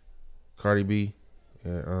 Cardi B.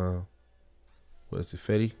 And what is it?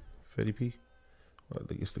 Fetty P? Well, I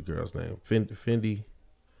think it's the girl's name. Fendi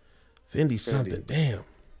something. Damn.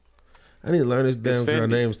 I need to learn this damn girl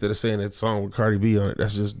name instead of saying that song with Cardi B on it.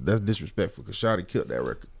 That's disrespectful because Shawty killed that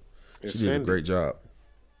record. She did a great job.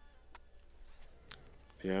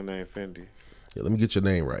 Yeah, her name Fendi. Yeah, let me get your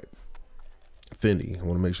name right. Fendi. I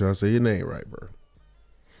want to make sure I say your name right, bro.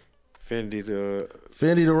 Fendi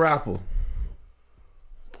the rapper.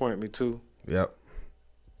 Point Me To. Yep.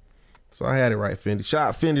 So I had it right, Fendi. Shout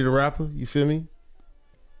out Fendi the rapper. You feel me?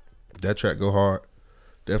 That track go hard.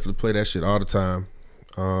 Definitely play that shit all the time.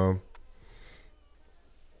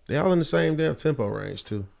 They all in the same damn tempo range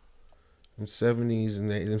too. Them 70s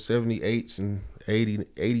and them 78s and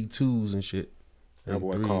 82s and shit. That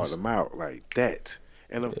boy called them out like that.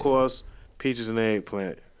 And of course, Peaches and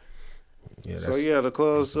Eggplant. Yeah, so yeah, the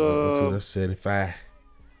clubs that's 75,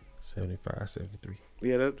 73.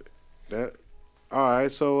 Yeah, that. All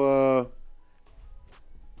right, so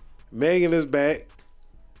Megan is back.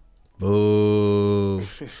 Boo.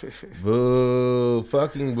 Boo.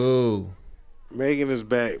 Fucking boo. Megan is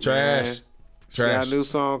back. Trash. Man. She got a new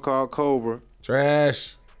song called Cobra.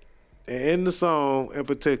 Trash. And in the song in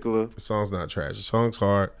particular. The song's not trash. The song's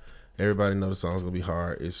hard. Everybody know the song's gonna be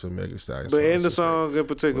hard. It's a Megan Thee Stallion But song. in the song in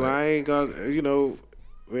particular, I ain't gonna,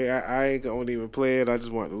 I ain't gonna even play it. I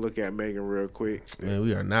just wanted to look at Megan real quick. Man,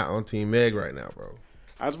 we are not on Team Meg right now, bro.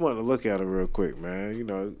 I just wanted to look at her real quick, man.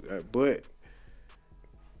 But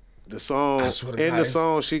the song, in the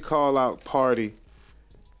song, she called out Party.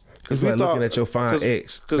 It's like looking at your fine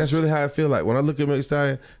ex. That's really how I feel like when I look at Meg Thee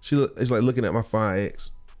Stallion. It's like looking at my fine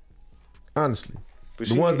ex. Honestly,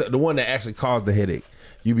 the one that actually caused the headache.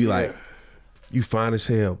 You be like, you fine as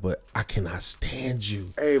hell, but I cannot stand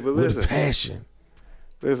you. Hey, but with listen, a passion.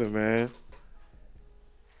 Listen, man.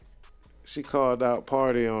 She called out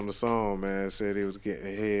Party on the song, man. Said he was getting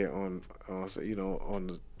head on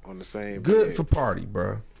the same. Good bed. for Party,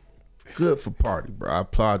 bro. Good for Party, bro. I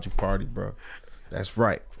applaud you, Party, bro. That's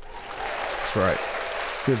right. That's right.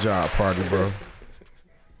 Good job, Party, bro.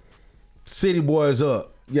 City Boys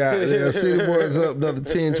up. Yeah, City Boys up another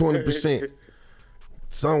 10, 20%.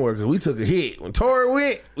 Somewhere, because we took a hit. When Tory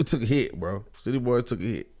went, we took a hit, bro. City Boys took a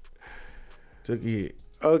hit.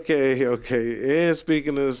 Okay. And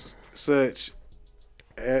speaking of such,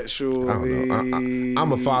 actually,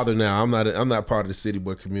 I'm a father now. I'm not part of the City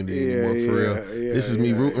Boy community anymore. For real, this is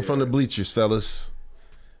me rooting from the bleachers, fellas.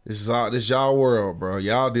 This is y'all world, bro.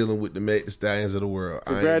 Y'all dealing with the Meg Thee Stallions of the world.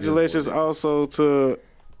 Congratulations also to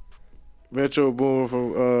Metro Boomin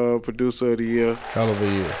from Producer of the Year. Hell of a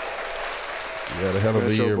year. You had a hell of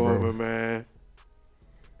a year, bro. Boomin, man.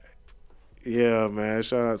 Yeah, man.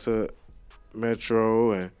 Shout out to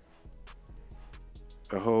Metro and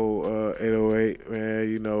the whole 808, man.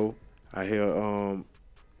 You know, I hear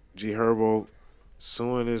G Herbo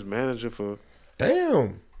suing his manager for.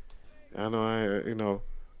 Damn. I know.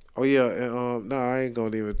 Oh yeah, and I ain't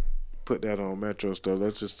gonna even put that on Metro stuff.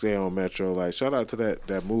 Let's just stay on Metro. Like, shout out to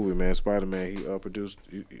that movie, man. Spider-Man. He produced.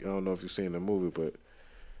 I don't know if you've seen the movie, but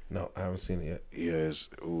no, I haven't seen it yet. Yeah, it's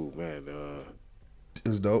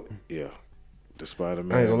dope. Yeah, the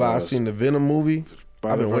Spider-Man. I ain't gonna lie, I seen the Venom movie.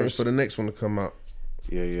 I've been waiting for the next one to come out.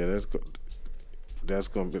 Yeah,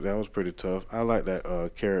 that was pretty tough. I like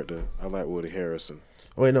that character. I like Woody Harrelson.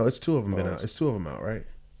 Oh wait, no, it's two of them out. It's two of them out, right?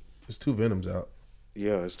 It's two Venoms out.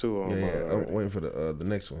 Yeah, it's two of them. Yeah, I'm waiting for the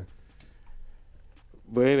next one.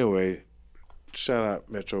 But anyway, shout out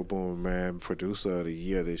Metro Boomin, man, producer of the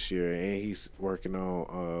year this year, and he's working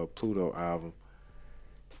on Pluto album.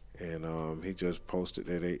 And he just posted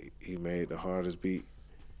that he made the hardest beat.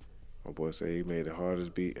 My boy said he made the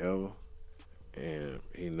hardest beat ever, and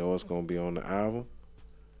he knows it's gonna be on the album.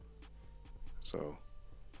 So,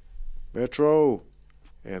 Metro,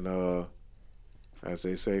 and as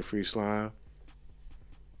they say, free slime.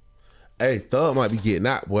 Hey, Thug might be getting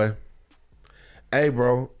out, boy. Hey,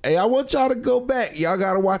 bro. Hey, I want y'all to go back. Y'all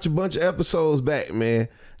gotta watch a bunch of episodes back, man.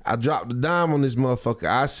 I dropped the dime on this motherfucker.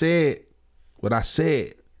 I said what I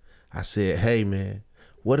said. I said, hey, man,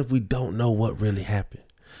 what if we don't know what really happened?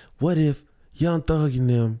 What if Young Thug and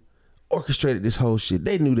them orchestrated this whole shit?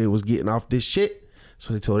 They knew they was getting off this shit,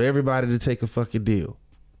 so they told everybody to take a fucking deal.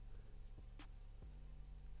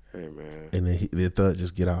 Hey, man. And then the Thug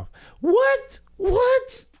just get off. What?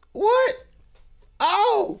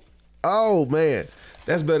 Oh, man.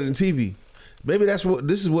 That's better than TV. Maybe this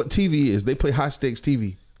is what TV is. They play high stakes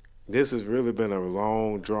TV. This has really been a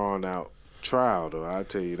long, drawn out trial, though. I'll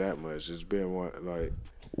tell you that much. It's been one like.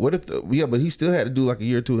 What if? But he still had to do like a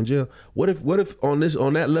year or two in jail. What if on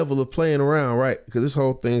that level of playing around, right? Because this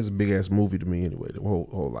whole thing is a big ass movie to me anyway. The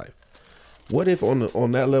whole life. What if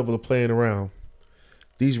on that level of playing around,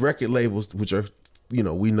 these record labels, which are,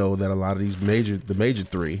 we know that a lot of these the major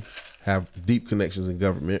three have deep connections in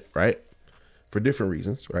government, right? For different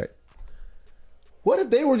reasons, right? What if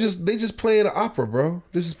they just playing an opera, bro?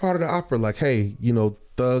 This is part of the opera. Like, hey,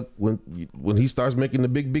 Thug, when he starts making the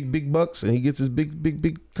big bucks and he gets his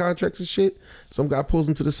big contracts and shit, some guy pulls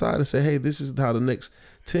him to the side and say, hey, this is how the next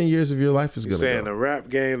 10 years of your life is going to go. Saying the rap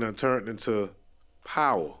game done turned into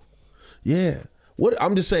power. Yeah.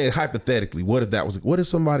 I'm just saying hypothetically, what if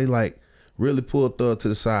somebody like really pulled Thug to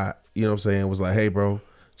the side, you know what I'm saying, was like, hey, bro,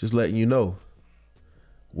 just letting you know,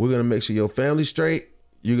 we're going to make sure your family's straight.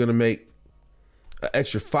 You're going to make an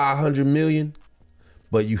extra $500 million,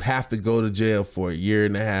 but you have to go to jail for a year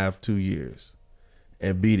and a half, 2 years,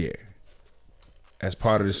 and be there as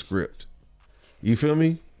part of the script. You feel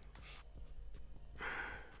me?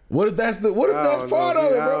 What if that's part of it,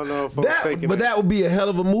 bro? I don't know if that would be a hell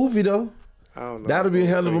of a movie, though. I don't know. That would be a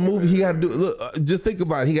hell of a movie. He got to do. Just think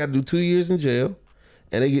about it. He got to do 2 years in jail,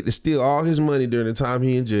 and they get to steal all his money during the time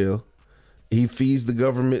he in jail. He feeds the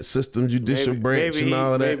government system, judicial branch, and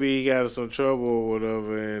all of that. Maybe he got in some trouble or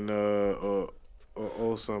whatever, and or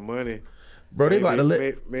owe some money. Bro, they about to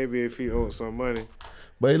let. Maybe if he owed some money.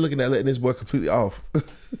 But they looking at letting this boy completely off.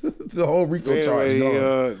 The whole RICO charge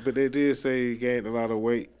gone. But they did say he gained a lot of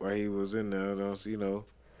weight while he was in there.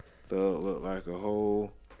 Thug looked like a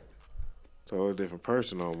whole totally different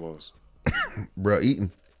person almost. Bro,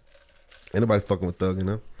 eating. Ain't nobody fucking with Thug,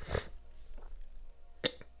 Ain't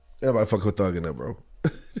nobody fucking with Thug in there, bro.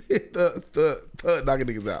 Thug knocking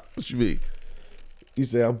niggas out. What you mean? He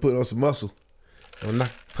said, I'm putting on some muscle.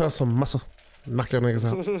 Put on some muscle. Knock your niggas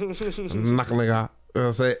out. Knock a nigga out. You know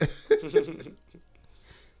what I'm saying?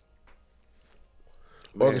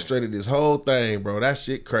 Orchestrated this whole thing, bro. That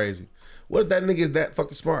shit crazy. What if that nigga is that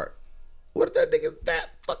fucking smart? What if that nigga is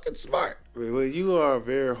that fucking smart? Well, you are a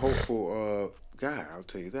very hopeful guy, I'll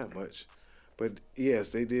tell you that much. But yes,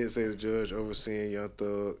 they did say the judge overseeing Young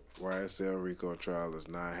Thug YSL RICO trial is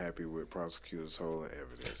not happy with prosecutors holding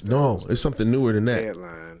evidence. No, it's something newer than that.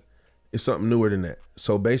 Headline. It's something newer than that.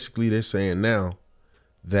 So basically, they're saying now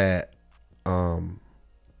that a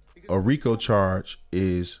RICO charge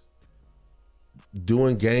is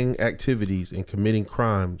doing gang activities and committing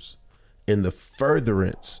crimes in the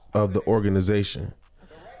furtherance of the organization.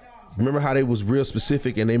 Remember how they was real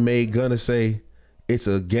specific and they made Gunna say it's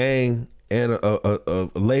a gang and a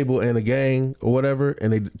label and a gang or whatever,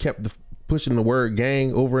 and they kept pushing the word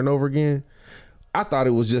gang over and over again? I thought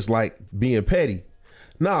it was just like being petty.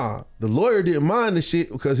 Nah, the lawyer didn't mind the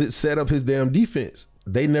shit because it set up his damn defense.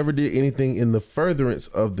 They never did anything in the furtherance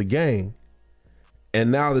of the gang. And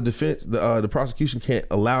now the defense, the prosecution can't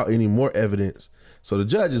allow any more evidence. So the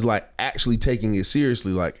judge is like actually taking it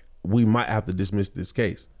seriously. Like, we might have to dismiss this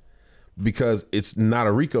case because it's not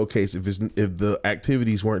a RICO case if the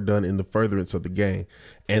activities weren't done in the furtherance of the gang.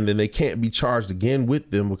 And then they can't be charged again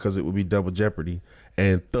with them because it would be double jeopardy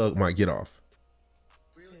and Thug might get off.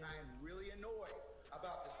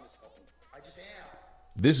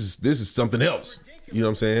 This is something else. You know what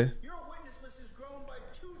I'm saying? Your witness list has grown by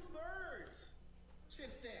 2/3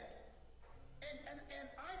 since then. And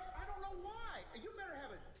I don't know why. You better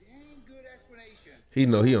have a dang good explanation. He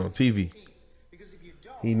know he on TV.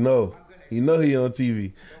 He know he on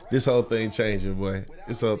TV. This whole thing changing, boy.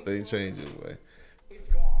 This whole thing changing, boy.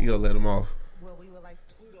 He gonna let him off. Well, we would like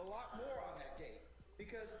to include a lot more on that date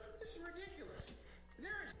because this is ridiculous.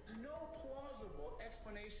 There is no plausible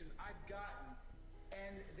explanation I've gotten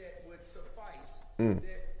and that would suffice.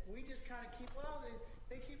 That we just kind of keep, well,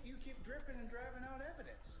 you keep dripping and driving out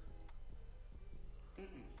evidence.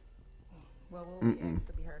 Well, we'll be asked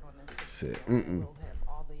to be heard on this. Said, We'll have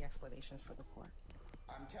all the explanations for the court.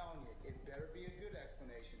 I'm telling you, it better be a good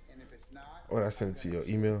explanation, and if it's not, What, I sent it to your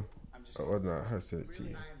email? Or not? I sent it to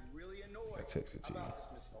you. I texted it to you.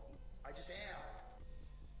 I just am.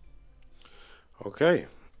 Okay.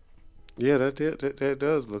 Yeah, that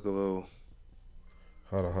does look a little.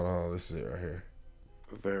 Hold on. This is it right here.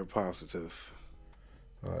 Very positive.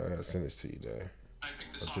 All right, I sent this to you, Dave. I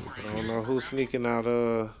don't know who's sneaking out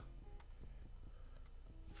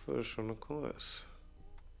footage from the courts.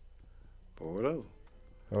 But whatever.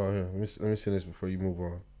 Hold on here. Let me send this before you move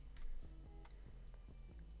on.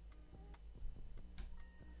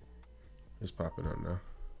 It's popping up now.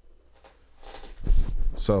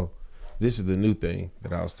 So, this is the new thing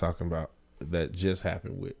that I was talking about that just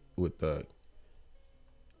happened with Thug.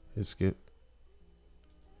 It's Skip.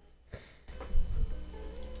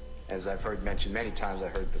 As I've heard mentioned many times, I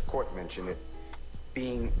heard the court mention it,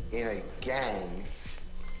 being in a gang,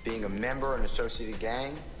 being a member and associated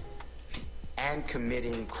gang, and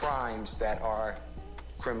committing crimes that are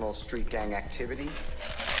criminal street gang activity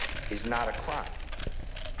is not a crime.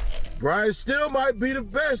 Brian still might be the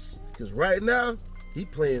best, because right now, he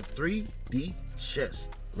playing 3D chess.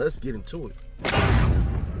 Let's get into it.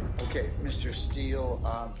 Okay, Mr. Steele,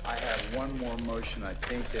 I have one more motion I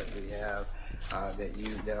think that we have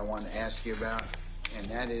that I want to ask you about, and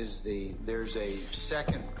that is there's a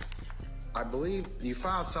second, I believe you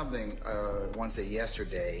filed something, I want to say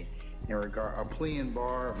yesterday, in regard a plea in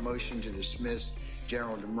bar motion to dismiss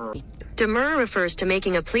General Demur. Demur refers to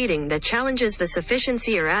making a pleading that challenges the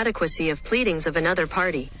sufficiency or adequacy of pleadings of another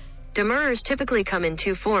party. Demurrers typically come in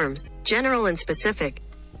two forms, general and specific.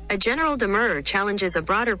 A general demurrer challenges a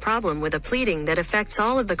broader problem with a pleading that affects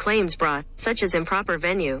all of the claims brought, such as improper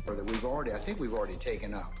venue. That I think we've already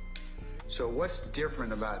taken up. So what's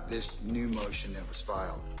different about this new motion that was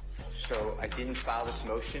filed? So I didn't file this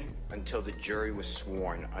motion until the jury was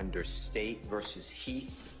sworn under State versus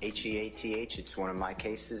Heath, Heath. It's one of my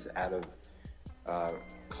cases out of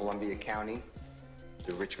Columbia County,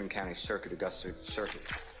 the Richmond County Circuit, Augusta Circuit.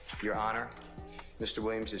 Your Honor, Mr.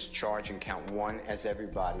 Williams is charged in count 1, as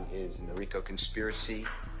everybody is, in the RICO conspiracy.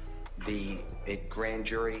 The grand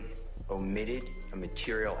jury omitted a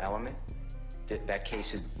material element. That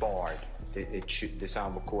case is barred. This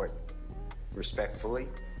honorable court respectfully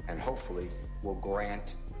and hopefully will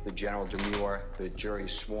grant the general demur. The jury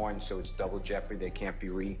is sworn, so it's double jeopardy. They can't be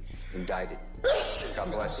re-indicted.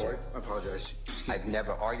 God bless you. I apologize. I've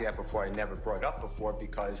never argued that before. I never brought it up before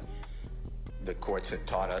because the courts had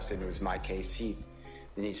taught us, and it was my case, Heath,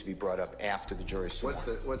 It needs to be brought up after the jury is sworn.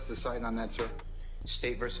 What's the site on that, sir?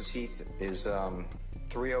 State versus Heath is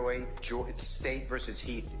 308 State versus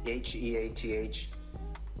Heath, Heath.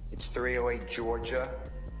 It's 308 Georgia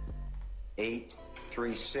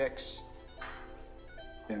 836.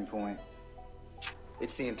 Pinpoint.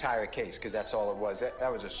 It's the entire case because that's all it was.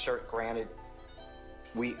 That was a cert granted.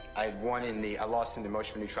 I lost in the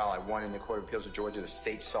motion for new trial. I won in the Court of Appeals of Georgia. The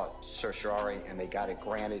state sought certiorari and they got it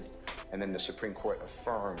granted, and then the Supreme Court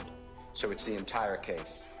affirmed. So it's the entire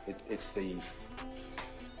case. It's the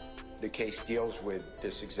case deals with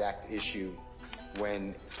this exact issue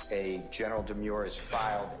when a general demurrer is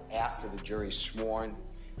filed after the jury's sworn.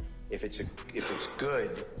 If it's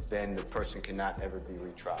good, then the person cannot ever be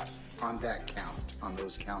retried. On that count, on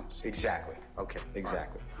those counts? Exactly. Okay.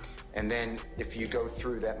 Exactly. And then if you go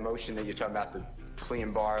through that motion that you're talking about, the plea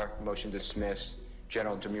and bar, motion dismiss,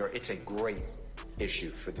 general demurrer, it's a great issue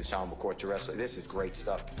for this honorable court to wrestle. This is great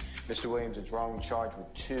stuff. Mr. Williams is wrongly charged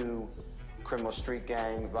with 2 criminal street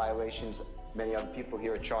gang violations. Many other people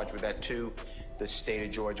here are charged with that too. The state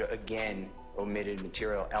of Georgia, again, omitted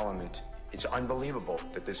material element. It's unbelievable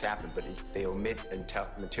that this happened, but they omit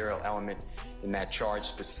a material element in that charge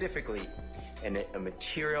specifically. And a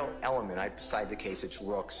material element, I cite the case, it's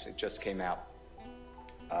Rooks. It just came out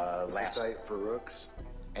last. The site for Rooks?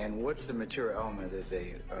 And what's the material element that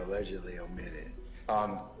they allegedly omitted?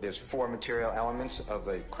 There's 4 material elements of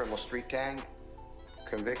a criminal street gang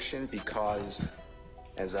conviction because,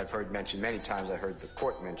 as I've heard mentioned many times, I heard the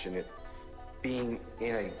court mention it, being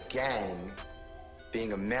in a gang,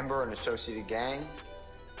 being a member, an associated gang,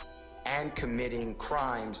 and committing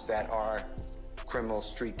crimes that are criminal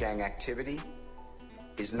street gang activity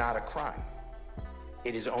is not a crime.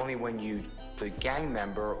 It is only when the gang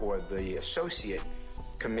member or the associate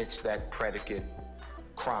commits that predicate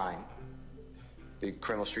crime, the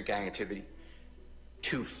criminal street gang activity,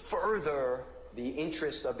 to further the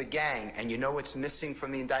interests of the gang. And you know what's missing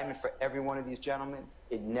from the indictment for every one of these gentlemen?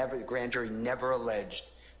 The grand jury never alleged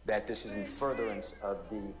that this is in furtherance of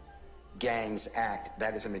the gang's act.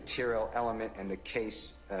 That is a material element, and the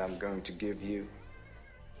case that I'm going to give you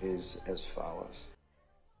is as follows.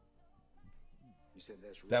 You said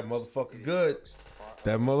that's that motherfucker good.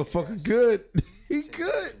 That motherfucker good. He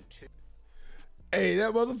good. Hey,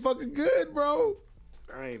 that motherfucker good, bro.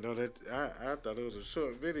 I ain't know that. I thought it was a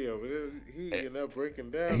short video, but he ended up breaking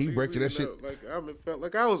down. He breaking that shit. Felt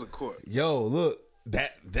like I was in court. Yo, look,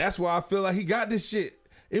 that's why I feel like he got this shit.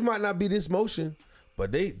 It might not be this motion,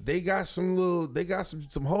 but they got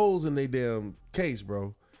some holes in their damn case,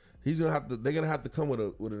 bro. They're gonna have to come with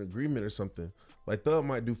an agreement or something. Like Thug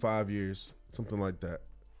might do 5 years, something like that,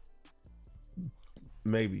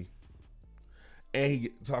 maybe, and he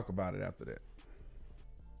talk about it after that.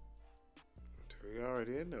 We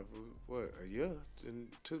already in there for what, a year and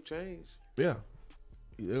 2 change. Yeah,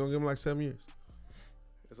 they're gonna give him like 7 years.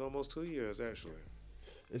 It's almost 2 years actually.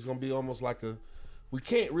 It's gonna be almost like we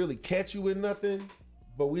can't really catch you with nothing,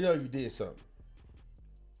 but we know you did something.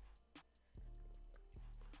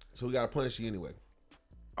 So we gotta punish you anyway.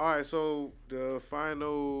 All right, so the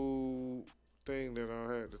final thing that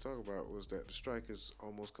I had to talk about was that the strike is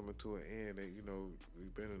almost coming to an end. That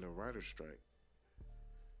we've been in a writer's strike.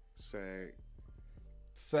 SAGs.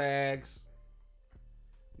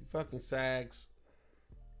 You fucking SAGs.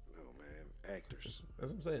 No man, actors.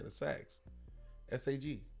 That's what I'm saying. The SAGs.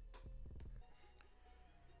 SAG.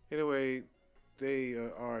 Anyway, they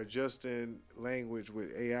are adjusting language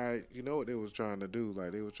with AI. You know what they was trying to do?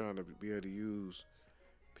 Like they were trying to be able to use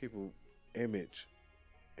people image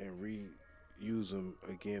and reuse them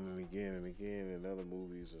again and again and again in other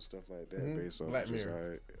movies and stuff like that based on Black just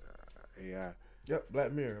Mirror. AI. Yep,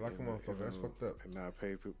 Black Mirror, like a motherfucker. That's fucked up. And not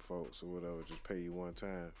pay people folks or whatever, just pay you one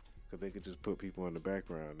time. Because they could just put people in the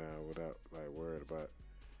background now without like worried about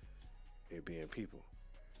it being people.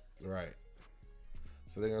 Right.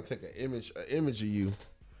 So they're gonna take an image of you,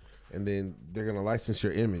 and then they're gonna license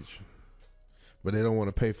your image, but they don't want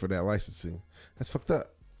to pay for that licensing. That's fucked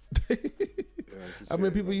up. I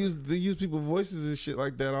mean, people use people's voices and shit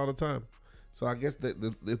like that all the time. So I guess that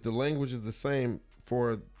if the language is the same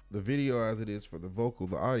for the video as it is for the vocal,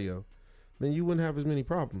 the audio, then you wouldn't have as many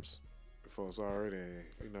problems. Folks already,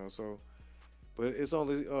 so, but it's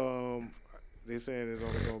only they're saying it's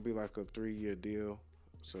only gonna be like a 3-year deal.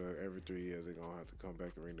 So every 3 years they're gonna have to come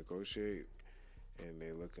back and renegotiate, and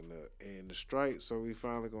they're looking to end the strike. So we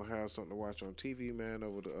finally gonna have something to watch on TV, man,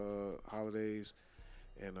 over the holidays,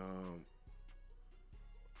 and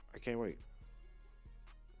I can't wait.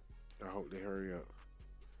 I hope they hurry up.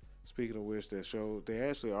 Speaking of which, that show they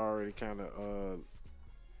actually already kind of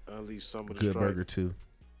unleashed some of the Good strike. Burger 2.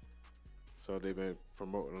 So they've been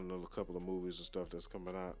promoting a couple of movies and stuff that's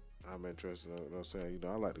coming out. I'm interested. You know what I'm saying? You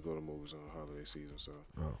know, I like to go to movies on the holiday season, so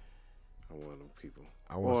I'm one of them people.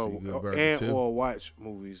 I want to see Good Burger too. Or watch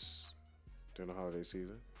movies during the holiday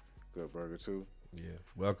season. Good Burger too. Yeah.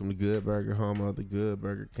 Welcome to Good Burger, home of the Good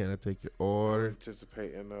Burger. Can I take your order? I'm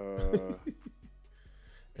anticipating.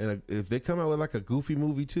 And if they come out with like a Goofy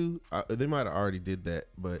movie too, they might have already did that,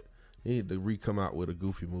 but they need to come out with a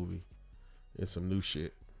Goofy movie and some new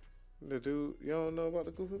shit. The dude, you don't know about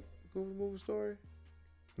the Goofy movie story?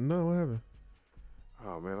 No, what happened?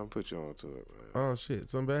 Oh man, I'm put you on to it, man. Oh shit,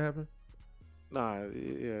 something bad happened? Nah,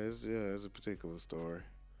 it's a particular story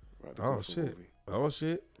about the Oh Goofy shit. movie. Oh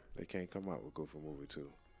shit. They can't come out with Goofy movie too.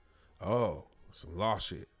 Oh, some law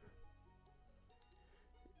shit.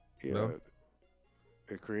 Yeah, No?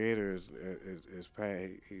 the creator is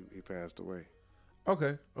he passed away.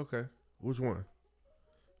 Okay. Which one?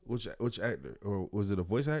 Which actor? Or was it a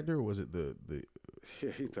voice actor or was it the Yeah,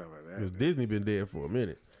 he talking about that. Because Disney been dead for a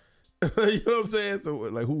minute. You know what I'm saying? So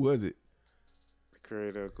like who was it? The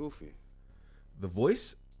creator of Goofy. The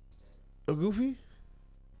voice of Goofy?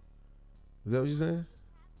 Is that what you're saying?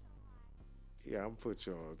 Yeah, I'm gonna put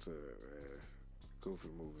you on to it, man. Goofy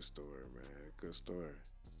movie story, man. Good story.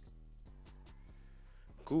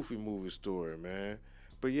 Goofy movie story, man.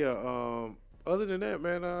 But yeah, other than that,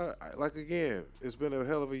 man, again, it's been a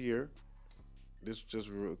hell of a year. This is just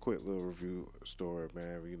a real quick little review story,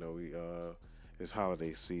 man. You know, it's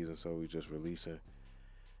holiday season, so we just releasing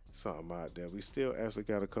something out there. We still actually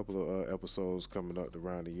got a couple of episodes coming up to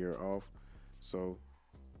round the year off. So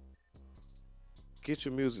get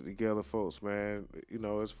your music together, folks, man. You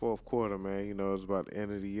know, it's fourth quarter, man. You know, it's about the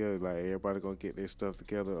end of the year. Like, everybody gonna get their stuff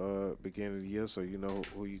together beginning of the year, so you know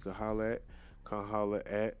who you can holler at. Come holler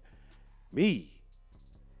at me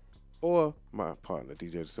or my partner,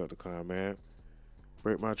 DJ Decepticon, man.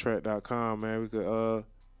 BreakMyTrack.com, man. We could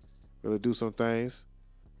really do some things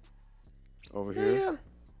over here. Yeah.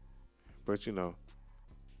 But, you know,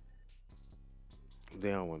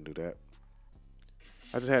 they don't want to do that.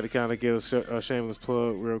 I just had to kind of get a shameless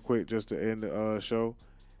plug real quick just to end the show.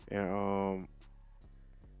 And,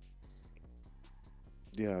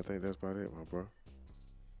 yeah, I think that's about it, my bro.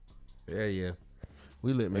 Yeah.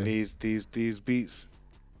 We lit, man. And these beats,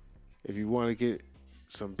 if you want to get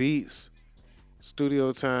some beats,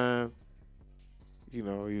 studio time, you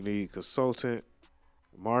know, you need consultant,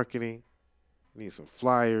 marketing, you need some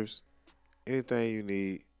flyers, anything you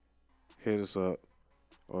need, hit us up.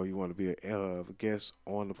 Or you want to be a guest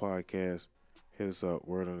on the podcast, hit us up,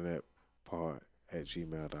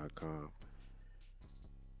 wordonthepod@gmail.com.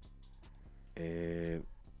 And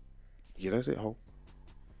yeah, that's it, ho.